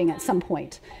stopping at some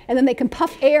point? And then they can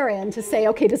puff air in to say,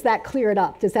 okay, does that clear it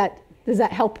up? Does that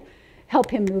help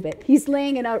him move it? He's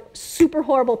laying in a super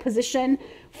horrible position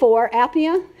for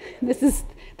apnea. This is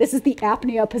the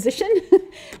apnea position.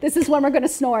 This is when we're going to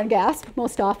snore and gasp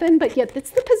most often, but yet it's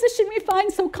the position we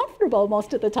find so comfortable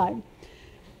most of the time.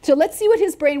 So let's see what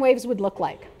his brain waves would look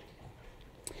like.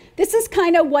 This is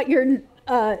kind of what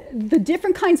the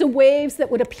different kinds of waves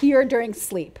that would appear during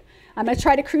sleep. I'm going to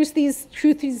try to cruise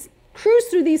through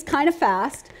these kind of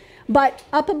fast, but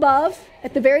up above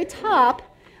at the very top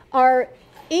are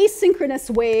asynchronous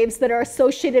waves that are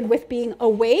associated with being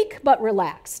awake but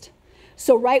relaxed.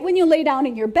 So right when you lay down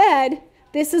in your bed,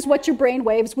 this is what your brain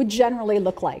waves would generally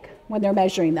look like when they're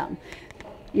measuring them.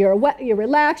 You're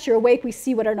relaxed, you're awake, we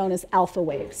see what are known as alpha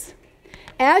waves.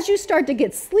 As you start to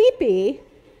get sleepy,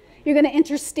 you're going to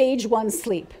enter stage 1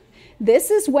 sleep.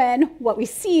 This is when what we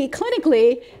see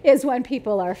clinically is when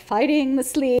people are fighting the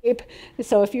sleep.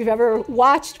 So if you've ever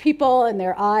watched people and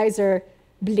their eyes are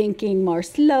blinking more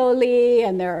slowly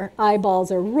and their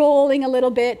eyeballs are rolling a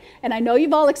little bit, and I know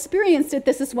you've all experienced it,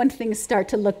 this is when things start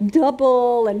to look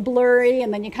double and blurry,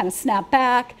 and then you kind of snap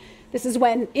back. This is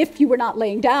when, if you were not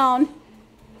laying down,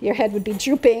 your head would be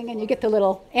drooping and you get the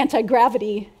little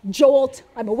anti-gravity jolt.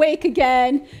 I'm awake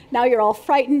again. Now you're all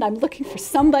frightened. I'm looking for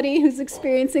somebody who's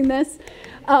experiencing this.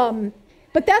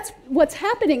 But that's what's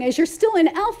happening is you're still in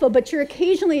alpha, but you're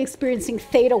occasionally experiencing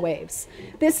theta waves.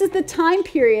 This is the time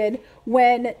period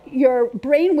when your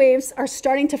brain waves are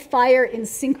starting to fire in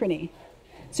synchrony.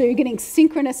 So you're getting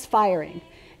synchronous firing.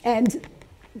 And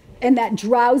that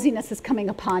drowsiness is coming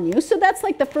upon you. So that's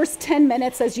like the first 10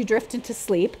 minutes as you drift into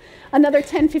sleep. Another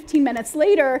 10, 15 minutes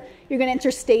later, you're going to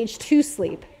enter stage 2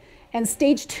 sleep. And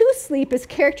stage 2 sleep is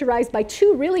characterized by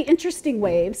 2 really interesting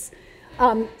waves.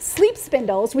 Sleep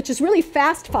spindles, which is really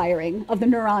fast firing of the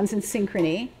neurons in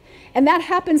synchrony. And that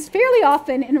happens fairly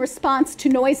often in response to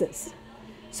noises.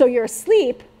 So you're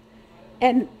asleep,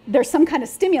 and there's some kind of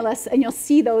stimulus, and you'll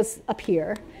see those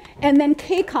appear. And then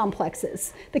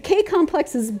K-complexes. The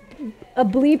K-complex is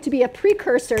believed to be a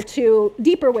precursor to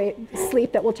deeper wave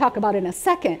sleep that we'll talk about in a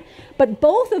second. But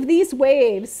both of these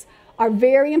waves are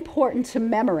very important to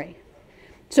memory.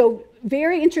 So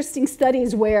very interesting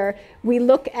studies where we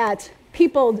look at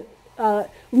people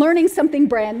learning something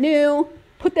brand new,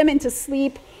 put them into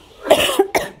sleep,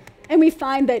 and we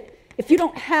find that if you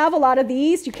don't have a lot of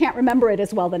these, you can't remember it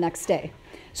as well the next day.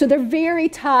 So they're very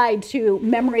tied to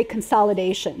memory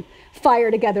consolidation, fire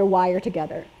together, wire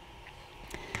together.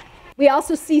 We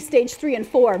also see stage 3 and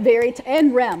 4,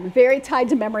 and REM, very tied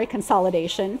to memory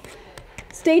consolidation.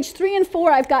 Stage 3 and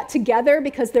 4 I've got together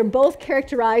because they're both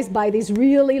characterized by these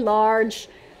really large,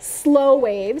 slow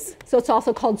waves. So it's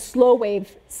also called slow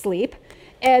wave sleep.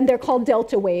 And they're called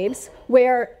delta waves,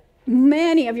 where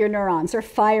many of your neurons are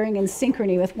firing in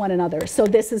synchrony with one another. So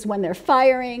this is when they're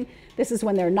firing, this is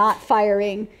when they're not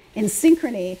firing in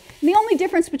synchrony. And the only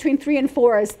difference between 3 and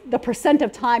 4 is the percent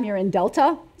of time you're in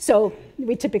delta. So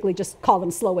we typically just call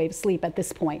them slow wave sleep at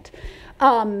this point.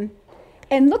 And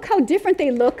look how different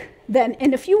they look then.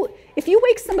 And if you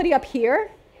wake somebody up here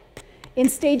in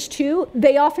stage 2,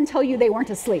 they often tell you they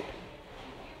weren't asleep.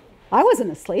 I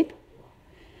wasn't asleep.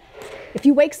 If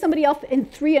you wake somebody up in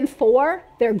 3 and 4,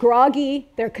 they're groggy,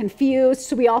 they're confused,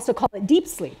 so we also call it deep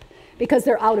sleep because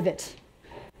they're out of it.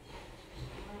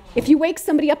 If you wake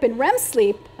somebody up in REM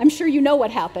sleep, I'm sure you know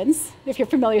what happens if you're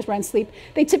familiar with REM sleep.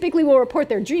 They typically will report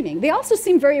they're dreaming. They also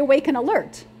seem very awake and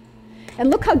alert. And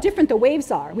look how different the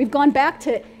waves are. We've gone back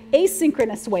to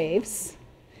asynchronous waves,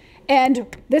 and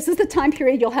this is the time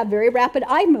period you'll have very rapid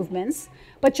eye movements,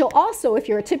 but you'll also, if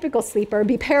you're a typical sleeper,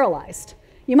 be paralyzed.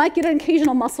 You might get an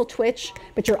occasional muscle twitch,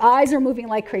 but your eyes are moving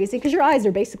like crazy because your eyes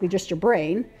are basically just your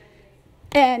brain.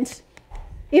 And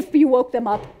if you woke them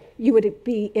up, you would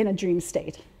be in a dream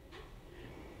state.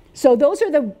 So those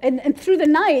are and through the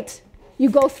night, you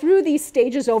go through these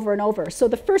stages over and over. So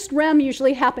the first REM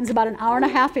usually happens about an hour and a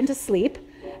half into sleep,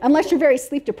 unless you're very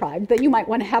sleep deprived, that you might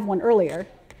want to have one earlier.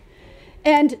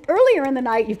 And earlier in the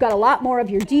night, you've got a lot more of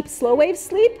your deep slow wave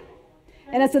sleep.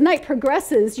 And as the night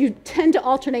progresses, you tend to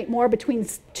alternate more between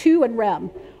 2 and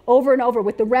REM, over and over,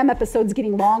 with the REM episodes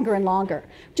getting longer and longer.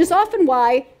 Which is often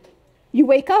why you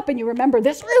wake up and you remember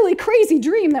this really crazy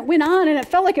dream that went on, and it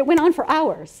felt like it went on for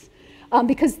hours,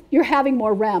 because you're having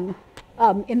more REM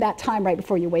in that time right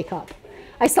before you wake up.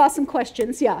 I saw some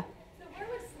questions, yeah? So where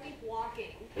would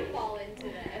sleepwalking fall into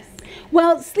this?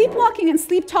 Well, sleepwalking and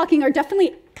sleep talking are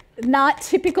definitely not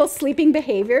typical sleeping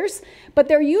behaviors, but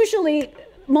they're usually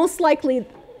most likely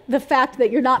the fact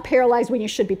that you're not paralyzed when you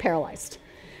should be paralyzed.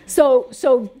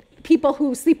 So people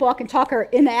who sleepwalk and talk are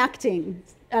enacting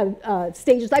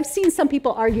stages. I've seen some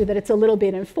people argue that it's a little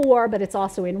bit in 4, but it's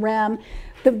also in REM.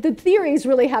 The theories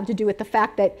really have to do with the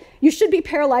fact that you should be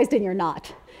paralyzed and you're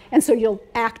not. And so you'll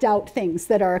act out things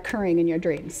that are occurring in your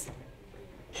dreams.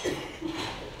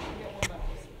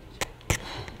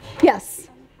 Yes?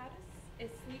 Is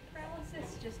sleep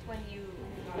paralysis just when you,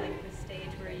 like the stage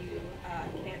where you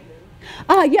can't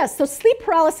move? Yes, so sleep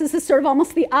paralysis is sort of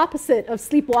almost the opposite of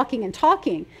sleepwalking and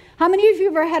talking. How many of you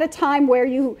have ever had a time where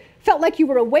you felt like you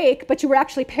were awake, but you were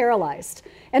actually paralyzed?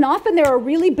 And often there are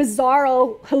really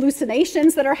bizarro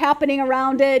hallucinations that are happening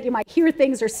around it. You might hear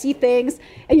things or see things,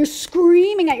 and you're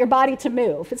screaming at your body to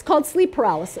move. It's called sleep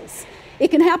paralysis. It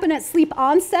can happen at sleep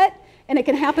onset, and it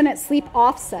can happen at sleep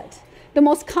offset. The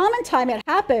most common time it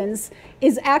happens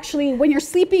is actually when you're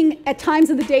sleeping at times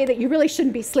of the day that you really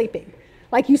shouldn't be sleeping.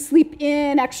 Like you sleep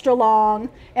in extra long,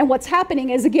 and what's happening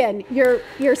is, again,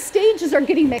 your stages are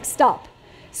getting mixed up.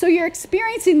 So you're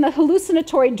experiencing the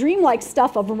hallucinatory dreamlike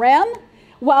stuff of REM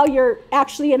while you're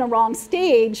actually in a wrong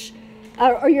stage,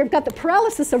 or you've got the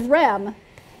paralysis of REM,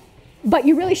 but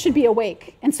you really should be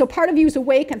awake. And so part of you is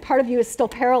awake and part of you is still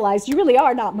paralyzed. You really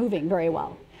are not moving very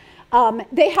well.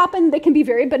 They can be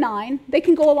very benign. They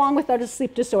can go along with other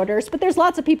sleep disorders, but there's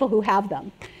lots of people who have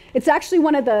them. It's actually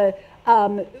one of the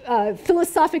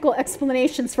philosophical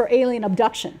explanations for alien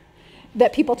abduction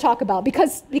that people talk about,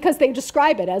 because they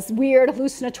describe it as weird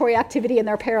hallucinatory activity and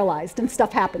they're paralyzed and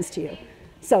stuff happens to you.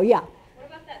 So yeah. What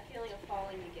about that feeling of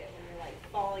falling you get when you're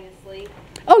like falling asleep?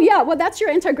 Oh yeah, well that's your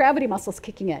anti-gravity muscles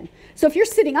kicking in. So if you're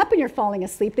sitting up and you're falling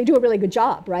asleep, they do a really good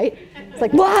job, right? It's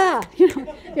like, blah, you're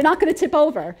not going to tip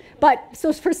over. But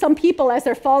so for some people, as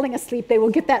they're falling asleep, they will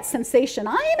get that sensation,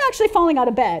 I am actually falling out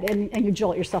of bed, and you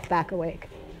jolt yourself back awake.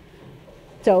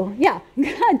 So yeah,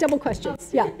 double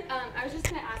questions, yeah. I was just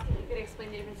going to ask if you could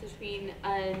explain the difference between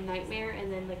a nightmare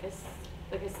and then like a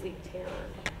sleep terror,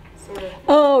 sort of.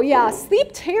 Oh yeah, sleep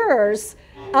terrors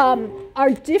are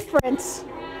different.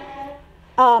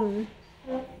 And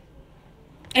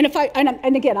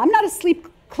again, I'm not a sleep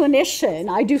clinician.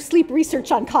 I do sleep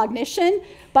research on cognition,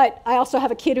 but I also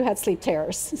have a kid who had sleep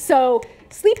terrors. So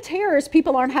sleep terrors,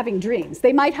 people aren't having dreams.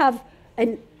 They might have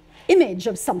an image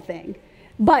of something,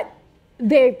 but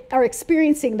they are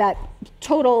experiencing that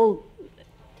total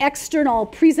external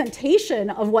presentation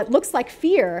of what looks like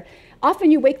fear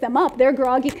often you wake them up, they're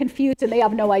groggy, confused, and they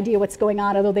have no idea what's going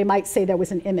on, although they might say there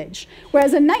was an image.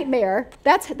 Whereas a nightmare,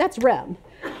 that's REM.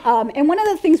 And one of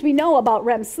the things we know about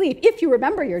REM sleep, if you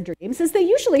remember your dreams, is they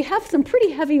usually have some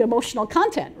pretty heavy emotional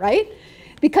content, right?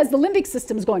 Because the limbic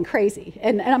system is going crazy.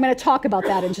 And I'm going to talk about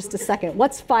that in just a second.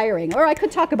 What's firing? Or I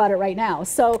could talk about it right now.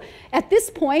 So at this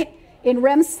point in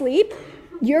REM sleep,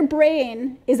 your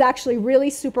brain is actually really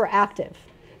super active.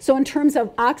 So in terms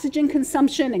of oxygen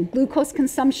consumption and glucose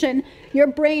consumption, your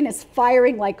brain is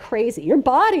firing like crazy. Your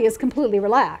body is completely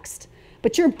relaxed,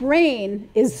 but your brain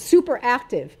is super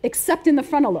active, except in the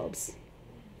frontal lobes.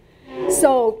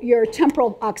 So your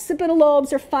temporal occipital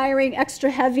lobes are firing extra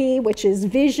heavy, which is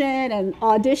vision and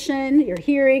audition, your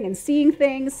hearing and seeing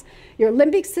things. Your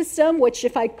limbic system, which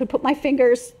if I could put my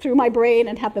fingers through my brain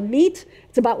and have them meet,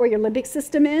 it's about where your limbic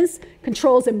system is,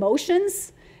 controls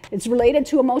emotions. It's related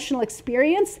to emotional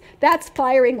experience. That's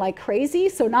firing like crazy,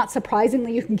 so not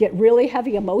surprisingly, you can get really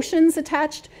heavy emotions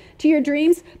attached to your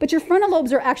dreams, but your frontal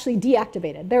lobes are actually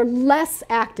deactivated. They're less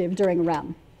active during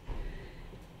REM.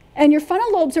 And your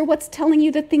frontal lobes are what's telling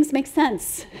you that things make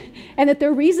sense and that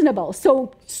they're reasonable.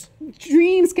 So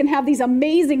dreams can have these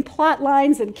amazing plot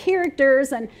lines and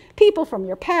characters, and people from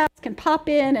your past can pop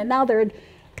in, and now they're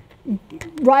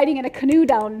riding in a canoe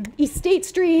down East State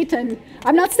Street, and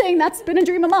I'm not saying that's been a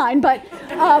dream of mine, but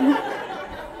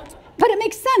it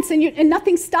makes sense, and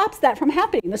nothing stops that from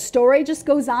happening. The story just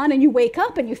goes on, and you wake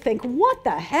up and you think, what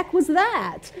the heck was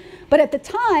that? But at the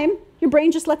time, your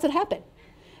brain just lets it happen,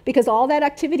 because all that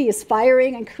activity is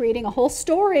firing and creating a whole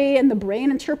story, and the brain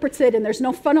interprets it, and there's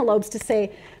no frontal lobes to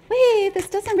say, wait, this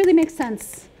doesn't really make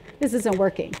sense. This isn't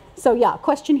working. So yeah,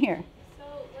 question here.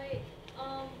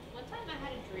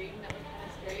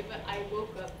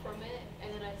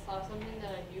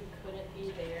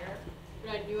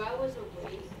 I was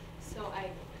awake, so I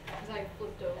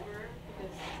flipped over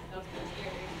because that was kind of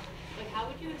scary. Like, how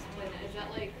would you explain that? Is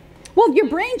that like... Well, your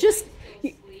brain just...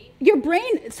 Your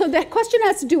brain, so that question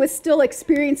has to do with still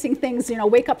experiencing things, you know,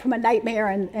 wake up from a nightmare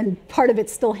and part of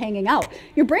it's still hanging out.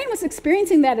 Your brain was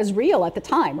experiencing that as real at the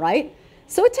time, right?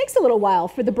 So it takes a little while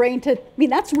for the brain to, I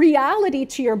mean, that's reality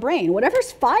to your brain.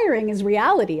 Whatever's firing is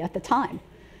reality at the time.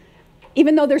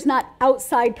 Even though there's not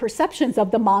outside perceptions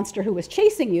of the monster who was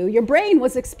chasing you, your brain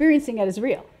was experiencing it as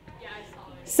real. Yeah, I saw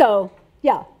it. So,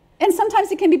 yeah. And sometimes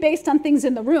it can be based on things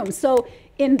in the room. So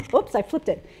oops, I flipped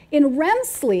it. In REM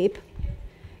sleep,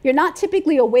 you're not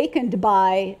typically awakened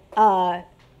by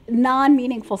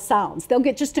non-meaningful sounds. They'll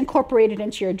get just incorporated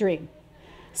into your dream.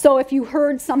 So if you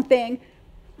heard something,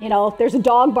 you know, if there's a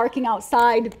dog barking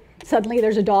outside, suddenly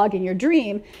there's a dog in your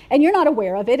dream, and you're not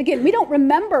aware of it. Again, we don't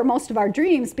remember most of our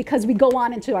dreams because we go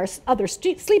on into our other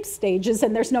sleep stages,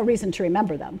 and there's no reason to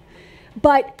remember them.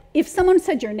 But if someone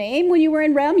said your name when you were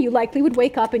in REM, you likely would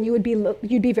wake up and you'd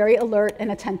be very alert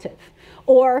and attentive.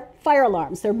 Or fire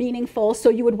alarms, they're meaningful, so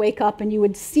you would wake up and you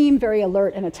would seem very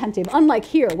alert and attentive, unlike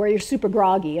here where you're super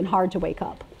groggy and hard to wake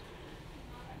up.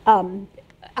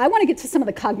 I want to get to some of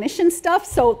the cognition stuff,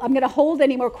 so I'm going to hold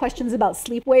any more questions about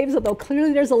sleep waves, although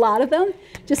clearly there's a lot of them,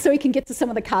 just so we can get to some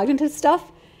of the cognitive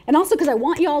stuff. And also because I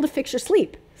want you all to fix your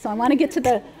sleep, so I want to get to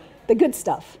the good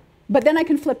stuff. But then I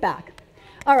can flip back.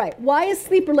 All right, why is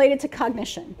sleep related to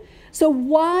cognition? So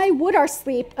why would our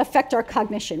sleep affect our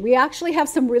cognition? We actually have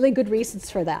some really good reasons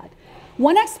for that.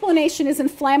 One explanation is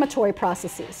inflammatory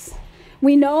processes.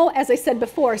 We know, as I said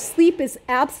before, sleep is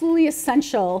absolutely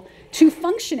essential to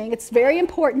functioning. It's very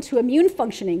important to immune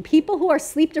functioning. People who are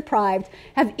sleep deprived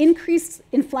have increased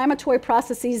inflammatory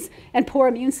processes and poor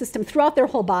immune system throughout their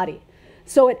whole body.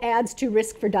 So it adds to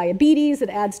risk for diabetes, it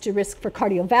adds to risk for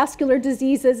cardiovascular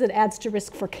diseases, it adds to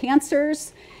risk for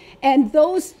cancers. And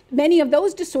many of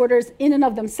those disorders in and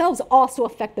of themselves also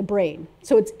affect the brain.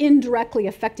 So it's indirectly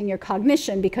affecting your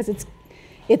cognition because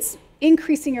it's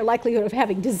increasing your likelihood of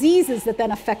having diseases that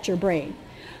then affect your brain.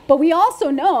 But we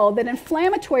also know that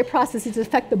inflammatory processes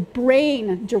affect the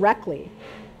brain directly.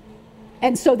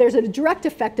 And so there's a direct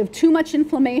effect of too much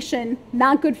inflammation,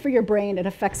 not good for your brain, it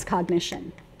affects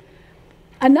cognition.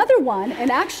 Another one, and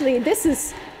actually this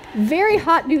is very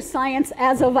hot new science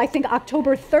as of I think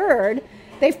October 3rd,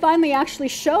 they finally actually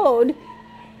showed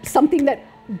something that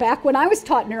back when I was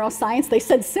taught neuroscience, they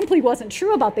said simply wasn't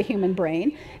true about the human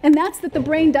brain, and that's that the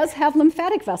brain does have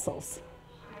lymphatic vessels.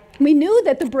 We knew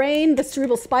that the brain, the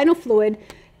cerebral spinal fluid,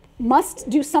 must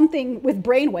do something with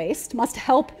brain waste, must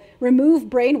help remove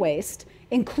brain waste,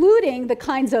 including the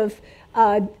kinds of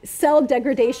cell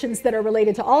degradations that are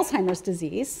related to Alzheimer's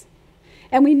disease.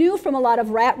 And we knew from a lot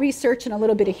of rat research and a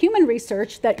little bit of human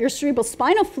research that your cerebral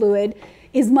spinal fluid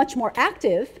is much more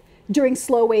active during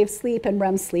slow wave sleep and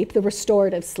REM sleep, the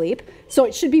restorative sleep. So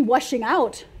it should be washing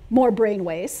out more brain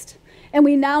waste. And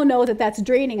we now know that that's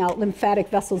draining out lymphatic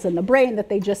vessels in the brain that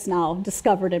they just now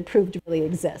discovered and proved really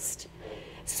exist.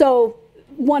 So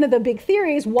one of the big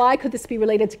theories, why could this be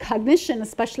related to cognition,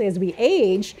 especially as we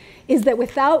age, is that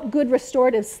without good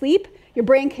restorative sleep, your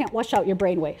brain can't wash out your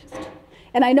brain waste.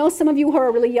 And I know some of you who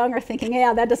are really young are thinking,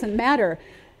 yeah, that doesn't matter.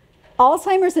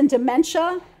 Alzheimer's and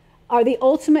dementia are the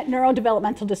ultimate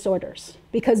neurodevelopmental disorders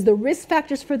because the risk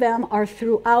factors for them are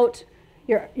throughout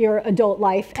your adult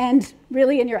life and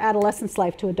really in your adolescence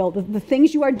life to adult. The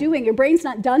things you are doing, your brain's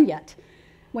not done yet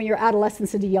when you're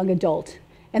adolescent into young adult.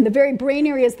 And the very brain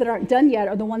areas that aren't done yet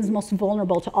are the ones most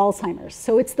vulnerable to Alzheimer's.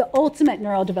 So it's the ultimate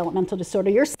neurodevelopmental disorder.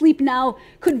 Your sleep now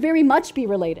could very much be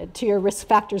related to your risk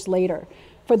factors later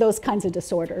for those kinds of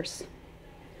disorders.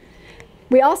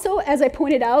 We also, as I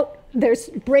pointed out, there's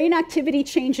brain activity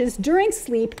changes during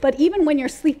sleep, but even when you're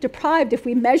sleep deprived, if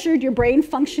we measured your brain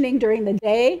functioning during the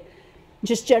day,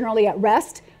 just generally at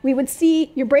rest, we would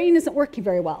see your brain isn't working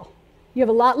very well. You have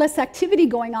a lot less activity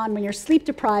going on when you're sleep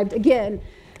deprived. Again,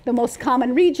 the most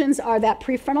common regions are that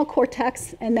prefrontal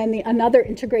cortex and then another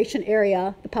integration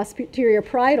area, the posterior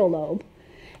parietal lobe,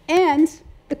 and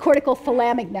the cortical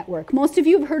thalamic network. Most of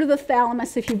you have heard of the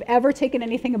thalamus if you've ever taken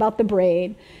anything about the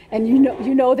brain, and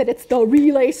you know that it's the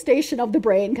relay station of the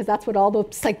brain, because that's what all the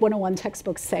Psych 101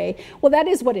 textbooks say. Well, that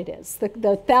is what it is.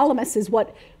 The thalamus is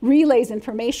what relays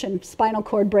information, spinal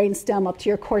cord, brain stem, up to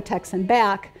your cortex and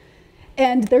back,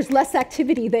 and there's less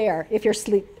activity there if you're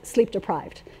sleep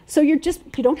deprived. So you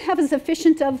don't have as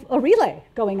efficient of a relay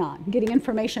going on, getting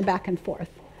information back and forth.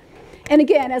 And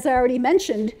again, as I already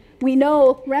mentioned, we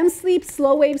know REM sleep,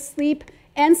 slow wave sleep,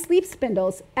 and sleep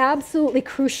spindles absolutely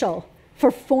crucial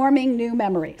for forming new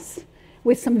memories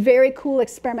with some very cool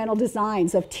experimental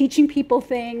designs of teaching people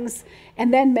things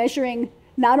and then measuring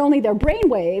not only their brain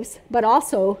waves, but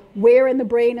also where in the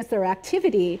brain is their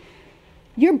activity.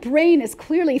 Your brain is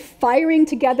clearly firing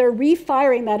together,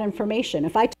 refiring that information.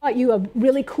 If I taught you a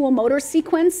really cool motor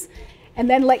sequence and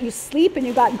then let you sleep and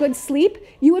you got good sleep,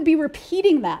 you would be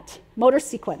repeating that motor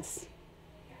sequence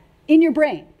in your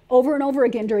brain over and over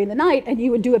again during the night, and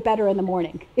you would do it better in the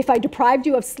morning. If I deprived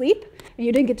you of sleep and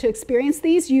you didn't get to experience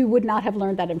these, you would not have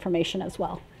learned that information as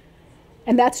well.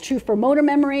 And that's true for motor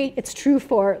memory. It's true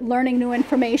for learning new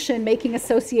information, making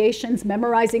associations,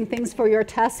 memorizing things for your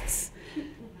tests.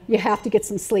 You have to get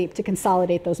some sleep to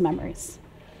consolidate those memories.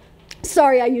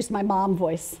 Sorry, I used my mom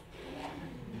voice.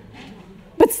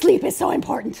 But sleep is so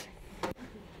important.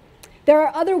 There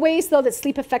are other ways, though, that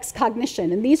sleep affects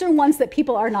cognition, and these are ones that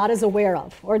people are not as aware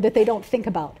of or that they don't think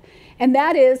about. And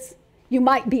that is, you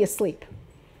might be asleep.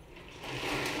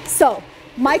 So,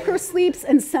 microsleeps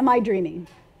and semi-dreaming.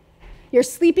 You're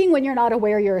sleeping when you're not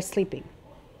aware you're sleeping.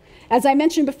 As I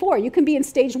mentioned before, you can be in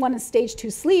stage 1 and stage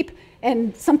 2 sleep,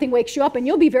 and something wakes you up, and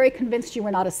you'll be very convinced you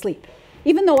were not asleep.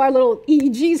 Even though our little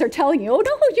EEGs are telling you, oh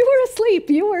no, you were asleep.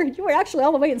 You were actually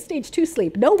all the way in stage 2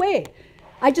 sleep. No way.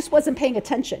 I just wasn't paying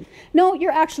attention. No,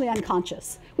 you're actually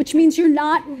unconscious, which means you're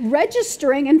not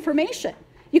registering information.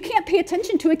 You can't pay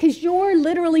attention to it because you're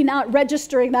literally not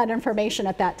registering that information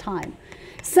at that time.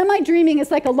 Semi-dreaming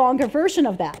is like a longer version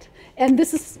of that. And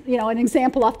this is, an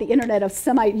example off the internet of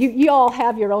you all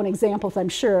have your own examples, I'm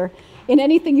sure, in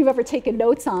anything you've ever taken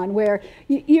notes on, where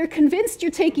you're convinced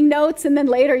you're taking notes, and then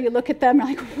later you look at them and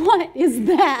you're like, what is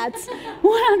that?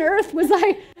 What on earth was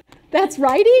I? That's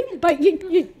writing? But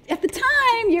at the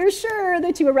time, you're sure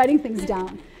that you were writing things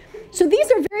down. So these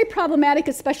are very problematic,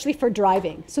 especially for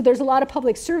driving. So there's a lot of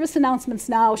public service announcements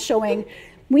now showing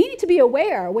we need to be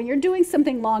aware when you're doing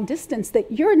something long distance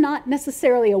that you're not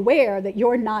necessarily aware that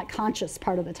you're not conscious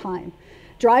part of the time.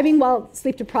 Driving while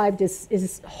sleep deprived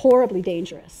is horribly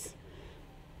dangerous.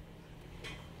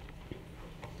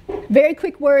 Very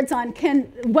quick words on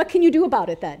what can you do about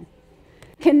it then?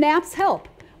 Can naps help?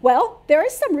 Well, there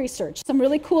is some research, some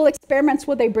really cool experiments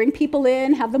where they bring people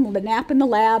in, have them nap in the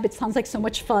lab. It sounds like so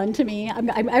much fun to me.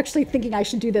 I'm actually thinking I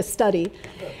should do this study.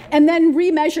 And then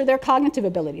remeasure their cognitive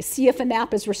abilities, see if a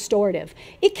nap is restorative.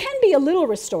 It can be a little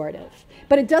restorative,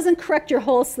 but it doesn't correct your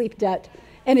whole sleep debt,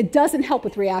 and it doesn't help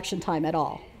with reaction time at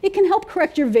all. It can help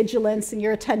correct your vigilance and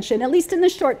your attention, at least in the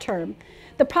short term.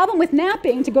 The problem with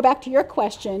napping, to go back to your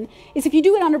question, is if you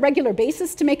do it on a regular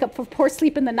basis to make up for poor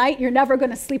sleep in the night, you're never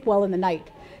going to sleep well in the night,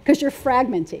 because you're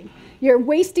fragmenting. You're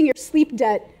wasting your sleep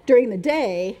debt during the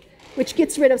day, which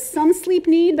gets rid of some sleep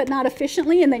need, but not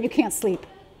efficiently, and then you can't sleep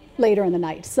later in the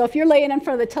night. So if you're laying in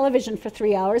front of the television for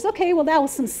 3 hours, okay, well, that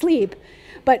was some sleep,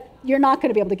 but you're not going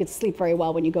to be able to get to sleep very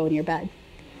well when you go in your bed.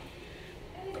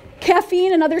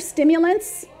 Caffeine and other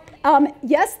stimulants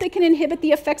Yes, they can inhibit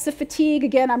the effects of fatigue.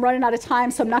 Again, I'm running out of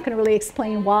time, so I'm not going to really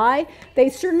explain why. They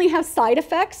certainly have side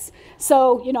effects.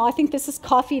 So, you know, I think this is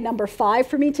coffee number 5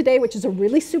 for me today, which is a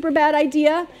really super bad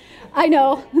idea. I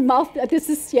know, this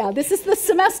is the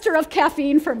semester of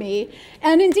caffeine for me.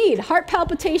 And indeed, heart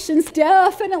palpitations,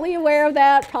 definitely aware of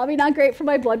that. Probably not great for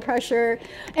my blood pressure.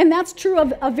 And that's true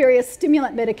of various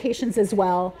stimulant medications as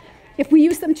well. If we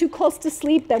use them too close to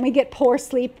sleep, then we get poor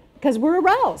sleep because we're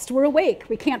aroused, we're awake,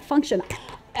 we can't function.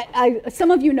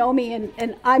 Some of you know me,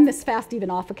 and I'm this fast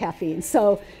even off of caffeine.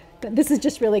 So this is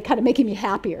just really kind of making me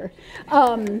happier.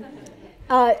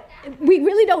 We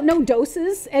really don't know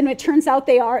doses, and it turns out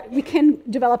we can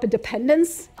develop a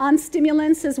dependence on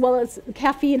stimulants as well as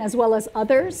caffeine as well as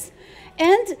others.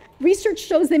 And research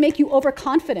shows they make you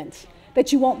overconfident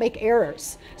that you won't make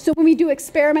errors. So when we do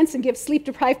experiments and give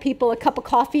sleep-deprived people a cup of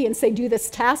coffee and say, do this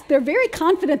task, they're very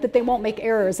confident that they won't make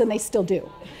errors, and they still do.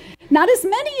 Not as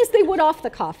many as they would off the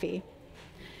coffee.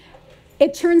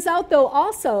 It turns out, though,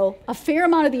 also, a fair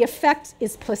amount of the effect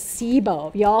is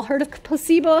placebo. Y'all heard of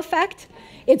placebo effect?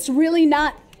 It's really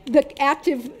not the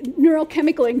active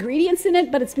neurochemical ingredients in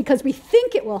it, but it's because we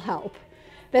think it will help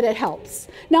that it helps.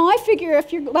 Now, I figure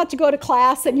if you're about to go to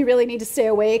class and you really need to stay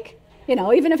awake, you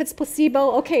know, even if it's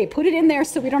placebo, okay, put it in there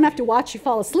so we don't have to watch you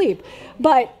fall asleep.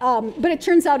 But it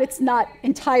turns out it's not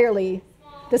entirely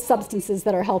the substances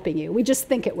that are helping you. We just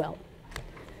think it will.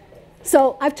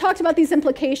 So I've talked about these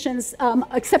implications,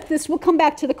 except this will come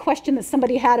back to the question that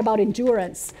somebody had about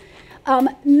endurance.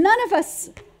 None of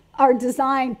us are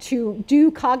designed to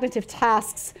do cognitive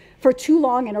tasks for too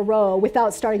long in a row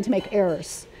without starting to make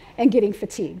errors and getting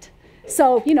fatigued.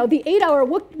 So, you know, the 8-hour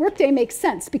workday makes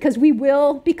sense because we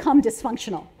will become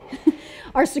dysfunctional.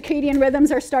 Our circadian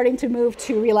rhythms are starting to move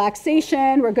to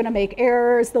relaxation. We're going to make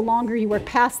errors. The longer you work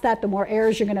past that, the more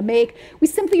errors you're going to make. We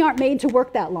simply aren't made to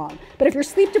work that long. But if you're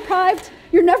sleep deprived,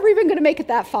 you're never even going to make it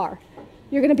that far.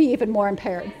 You're going to be even more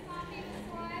impaired.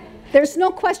 There's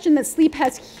no question that sleep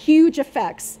has huge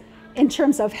effects in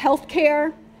terms of health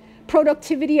care,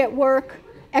 productivity at work,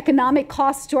 economic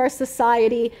costs to our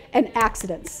society, and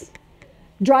accidents.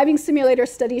 Driving simulator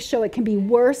studies show it can be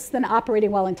worse than operating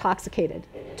while intoxicated,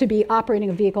 to be operating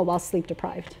a vehicle while sleep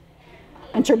deprived,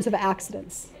 in terms of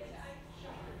accidents.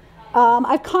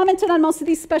 I've commented on most of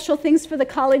these special things for the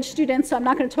college students, so I'm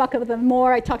not going to talk about them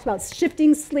more. I talked about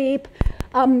shifting sleep.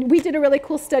 We did a really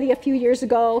cool study a few years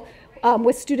ago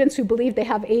with students who believed they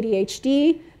have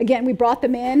ADHD. Again, we brought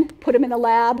them in, put them in the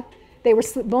lab. They were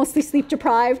mostly sleep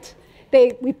deprived.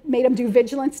 We made them do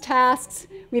vigilance tasks.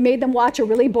 We made them watch a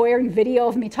really boring video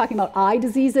of me talking about eye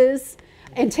diseases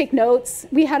and take notes.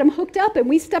 We had them hooked up, and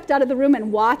we stepped out of the room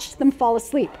and watched them fall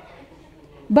asleep.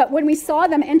 But when we saw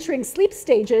them entering sleep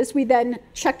stages, we then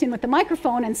checked in with the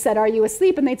microphone and said, "Are you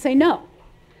asleep?" And they'd say no.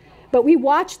 But we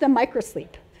watched them microsleep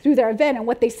through their event, and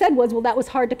what they said was, well, that was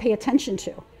hard to pay attention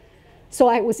to. So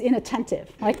I was inattentive.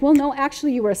 Like, well, no,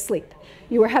 actually you were asleep.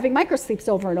 You were having microsleeps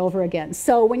over and over again.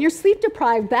 So when you're sleep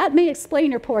deprived, that may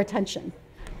explain your poor attention.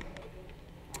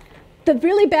 The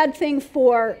really bad thing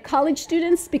for college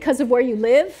students, because of where you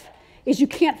live, is you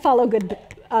can't follow good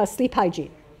sleep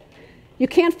hygiene. You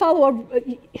can't follow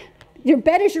your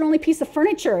bed is your only piece of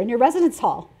furniture in your residence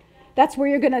hall. That's where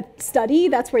you're going to study,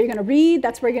 that's where you're going to read,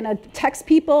 that's where you're going to text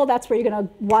people, that's where you're going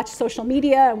to watch social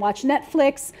media and watch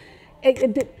Netflix.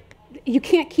 You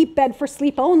can't keep bed for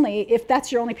sleep only if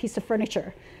that's your only piece of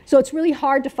furniture. So it's really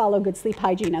hard to follow good sleep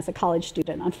hygiene as a college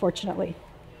student, unfortunately.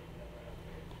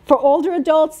 For older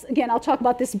adults, again, I'll talk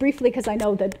about this briefly because I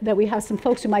know that we have some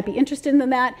folks who might be interested in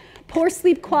that. Poor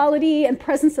sleep quality and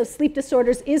presence of sleep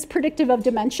disorders is predictive of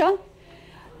dementia.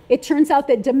 It turns out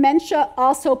that dementia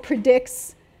also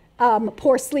predicts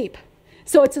poor sleep.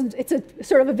 So it's a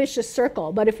sort of a vicious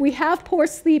circle. But if we have poor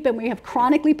sleep and we have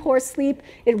chronically poor sleep,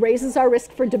 it raises our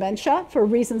risk for dementia for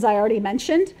reasons I already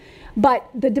mentioned. But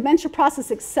the dementia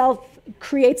process itself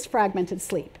creates fragmented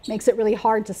sleep, makes it really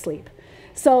hard to sleep.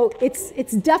 So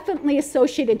it's definitely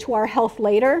associated to our health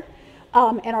later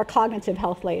and our cognitive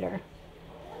health later.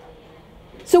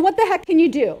 So what the heck can you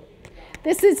do?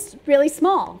 This is really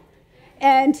small,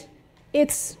 and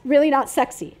it's really not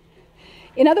sexy.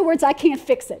 In other words, I can't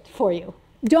fix it for you.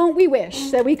 Don't we wish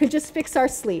that we could just fix our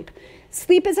sleep?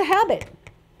 Sleep is a habit,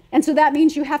 and so that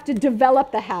means you have to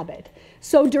develop the habit.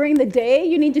 So during the day,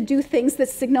 you need to do things that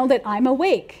signal that I'm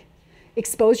awake.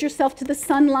 Expose yourself to the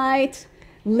sunlight,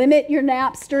 limit your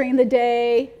naps during the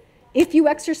day. If you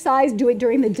exercise, do it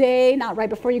during the day, not right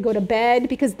before you go to bed,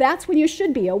 because that's when you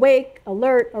should be awake,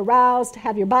 alert, aroused,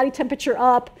 have your body temperature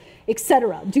up,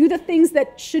 etc. Do the things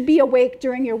that should be awake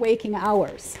during your waking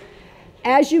hours.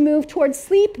 As you move towards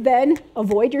sleep, then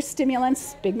avoid your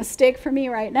stimulants. Big mistake for me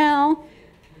right now.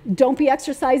 Don't be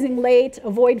exercising late.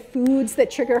 Avoid foods that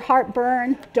trigger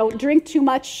heartburn. Don't drink too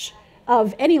much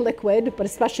of any liquid, but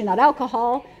especially not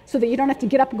alcohol, so that you don't have to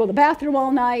get up and go to the bathroom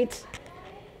all night.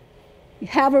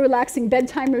 Have a relaxing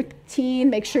bedtime routine.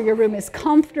 Make sure your room is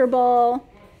comfortable.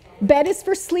 Bed is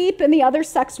for sleep and the other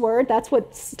sex word. That's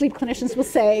what sleep clinicians will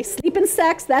say. Sleep and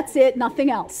sex, that's it,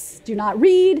 nothing else. Do not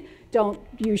read. Don't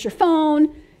use your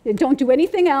phone. Don't do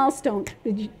anything else.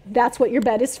 That's what your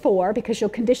bed is for, because you'll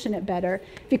condition it better.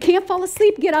 If you can't fall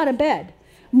asleep, get out of bed.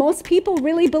 Most people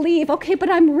really believe, okay, but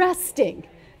I'm resting.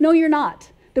 No, you're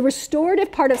not. The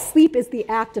restorative part of sleep is the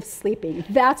act of sleeping.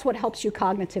 That's what helps you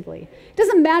cognitively. It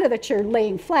doesn't matter that you're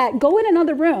laying flat. Go in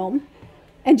another room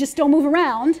and just don't move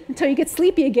around until you get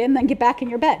sleepy again, then get back in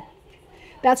your bed.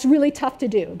 That's really tough to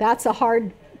do. That's a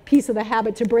hard piece of the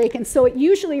habit to break. And so it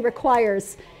usually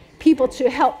requires people to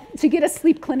get a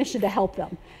sleep clinician to help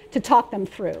them, to talk them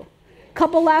through.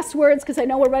 Couple last words, because I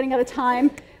know we're running out of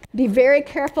time. Be very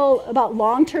careful about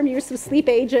long-term use of sleep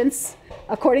agents.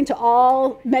 According to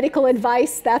all medical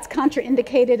advice, that's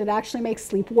contraindicated. It actually makes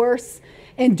sleep worse.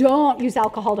 And don't use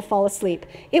alcohol to fall asleep.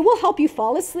 It will help you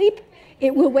fall asleep.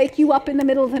 It will wake you up in the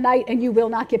middle of the night and you will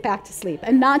not get back to sleep.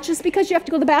 And not just because you have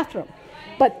to go to the bathroom,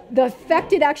 but the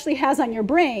effect it actually has on your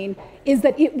brain is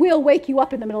that it will wake you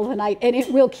up in the middle of the night and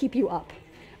it will keep you up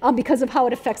because of how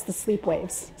it affects the sleep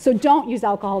waves. So don't use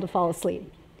alcohol to fall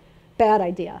asleep. Bad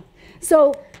idea.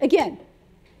 So again,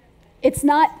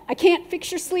 I can't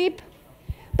fix your sleep,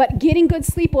 but getting good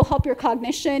sleep will help your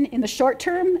cognition in the short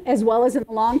term as well as in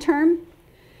the long term.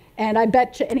 And I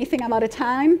bet you anything I'm out of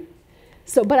time.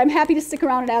 But I'm happy to stick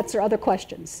around and answer other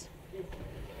questions.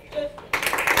 So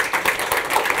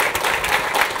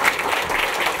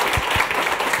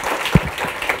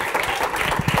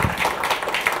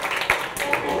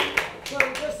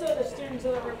just so the students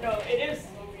in the room know, it is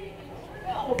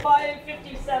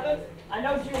 5:57. I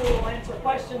know Julie will answer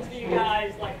questions for you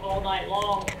guys like all night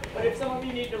long, but if some of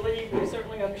you need to leave, we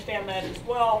certainly understand that as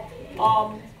well.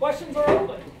 Questions are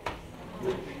open.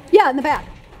 Yeah, in the back.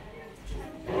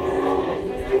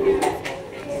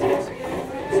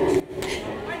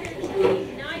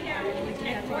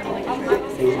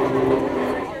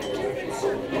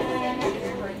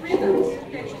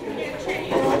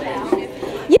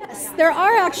 Yes, there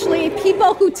are actually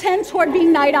people who tend toward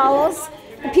being night owls,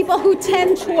 people who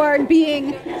tend toward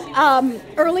being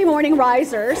early morning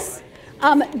risers.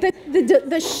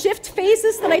 The shift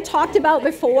phases that I talked about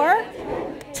before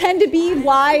tend to be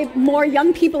why more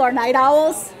young people are night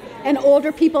owls and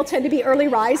older people tend to be early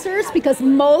risers, because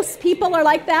most people are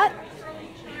like that.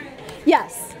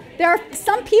 Yes, there are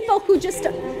some people who just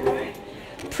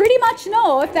pretty much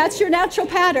know if that's your natural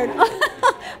pattern.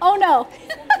 Oh no.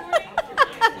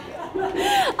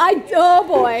 Oh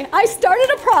boy, I started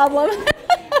a problem.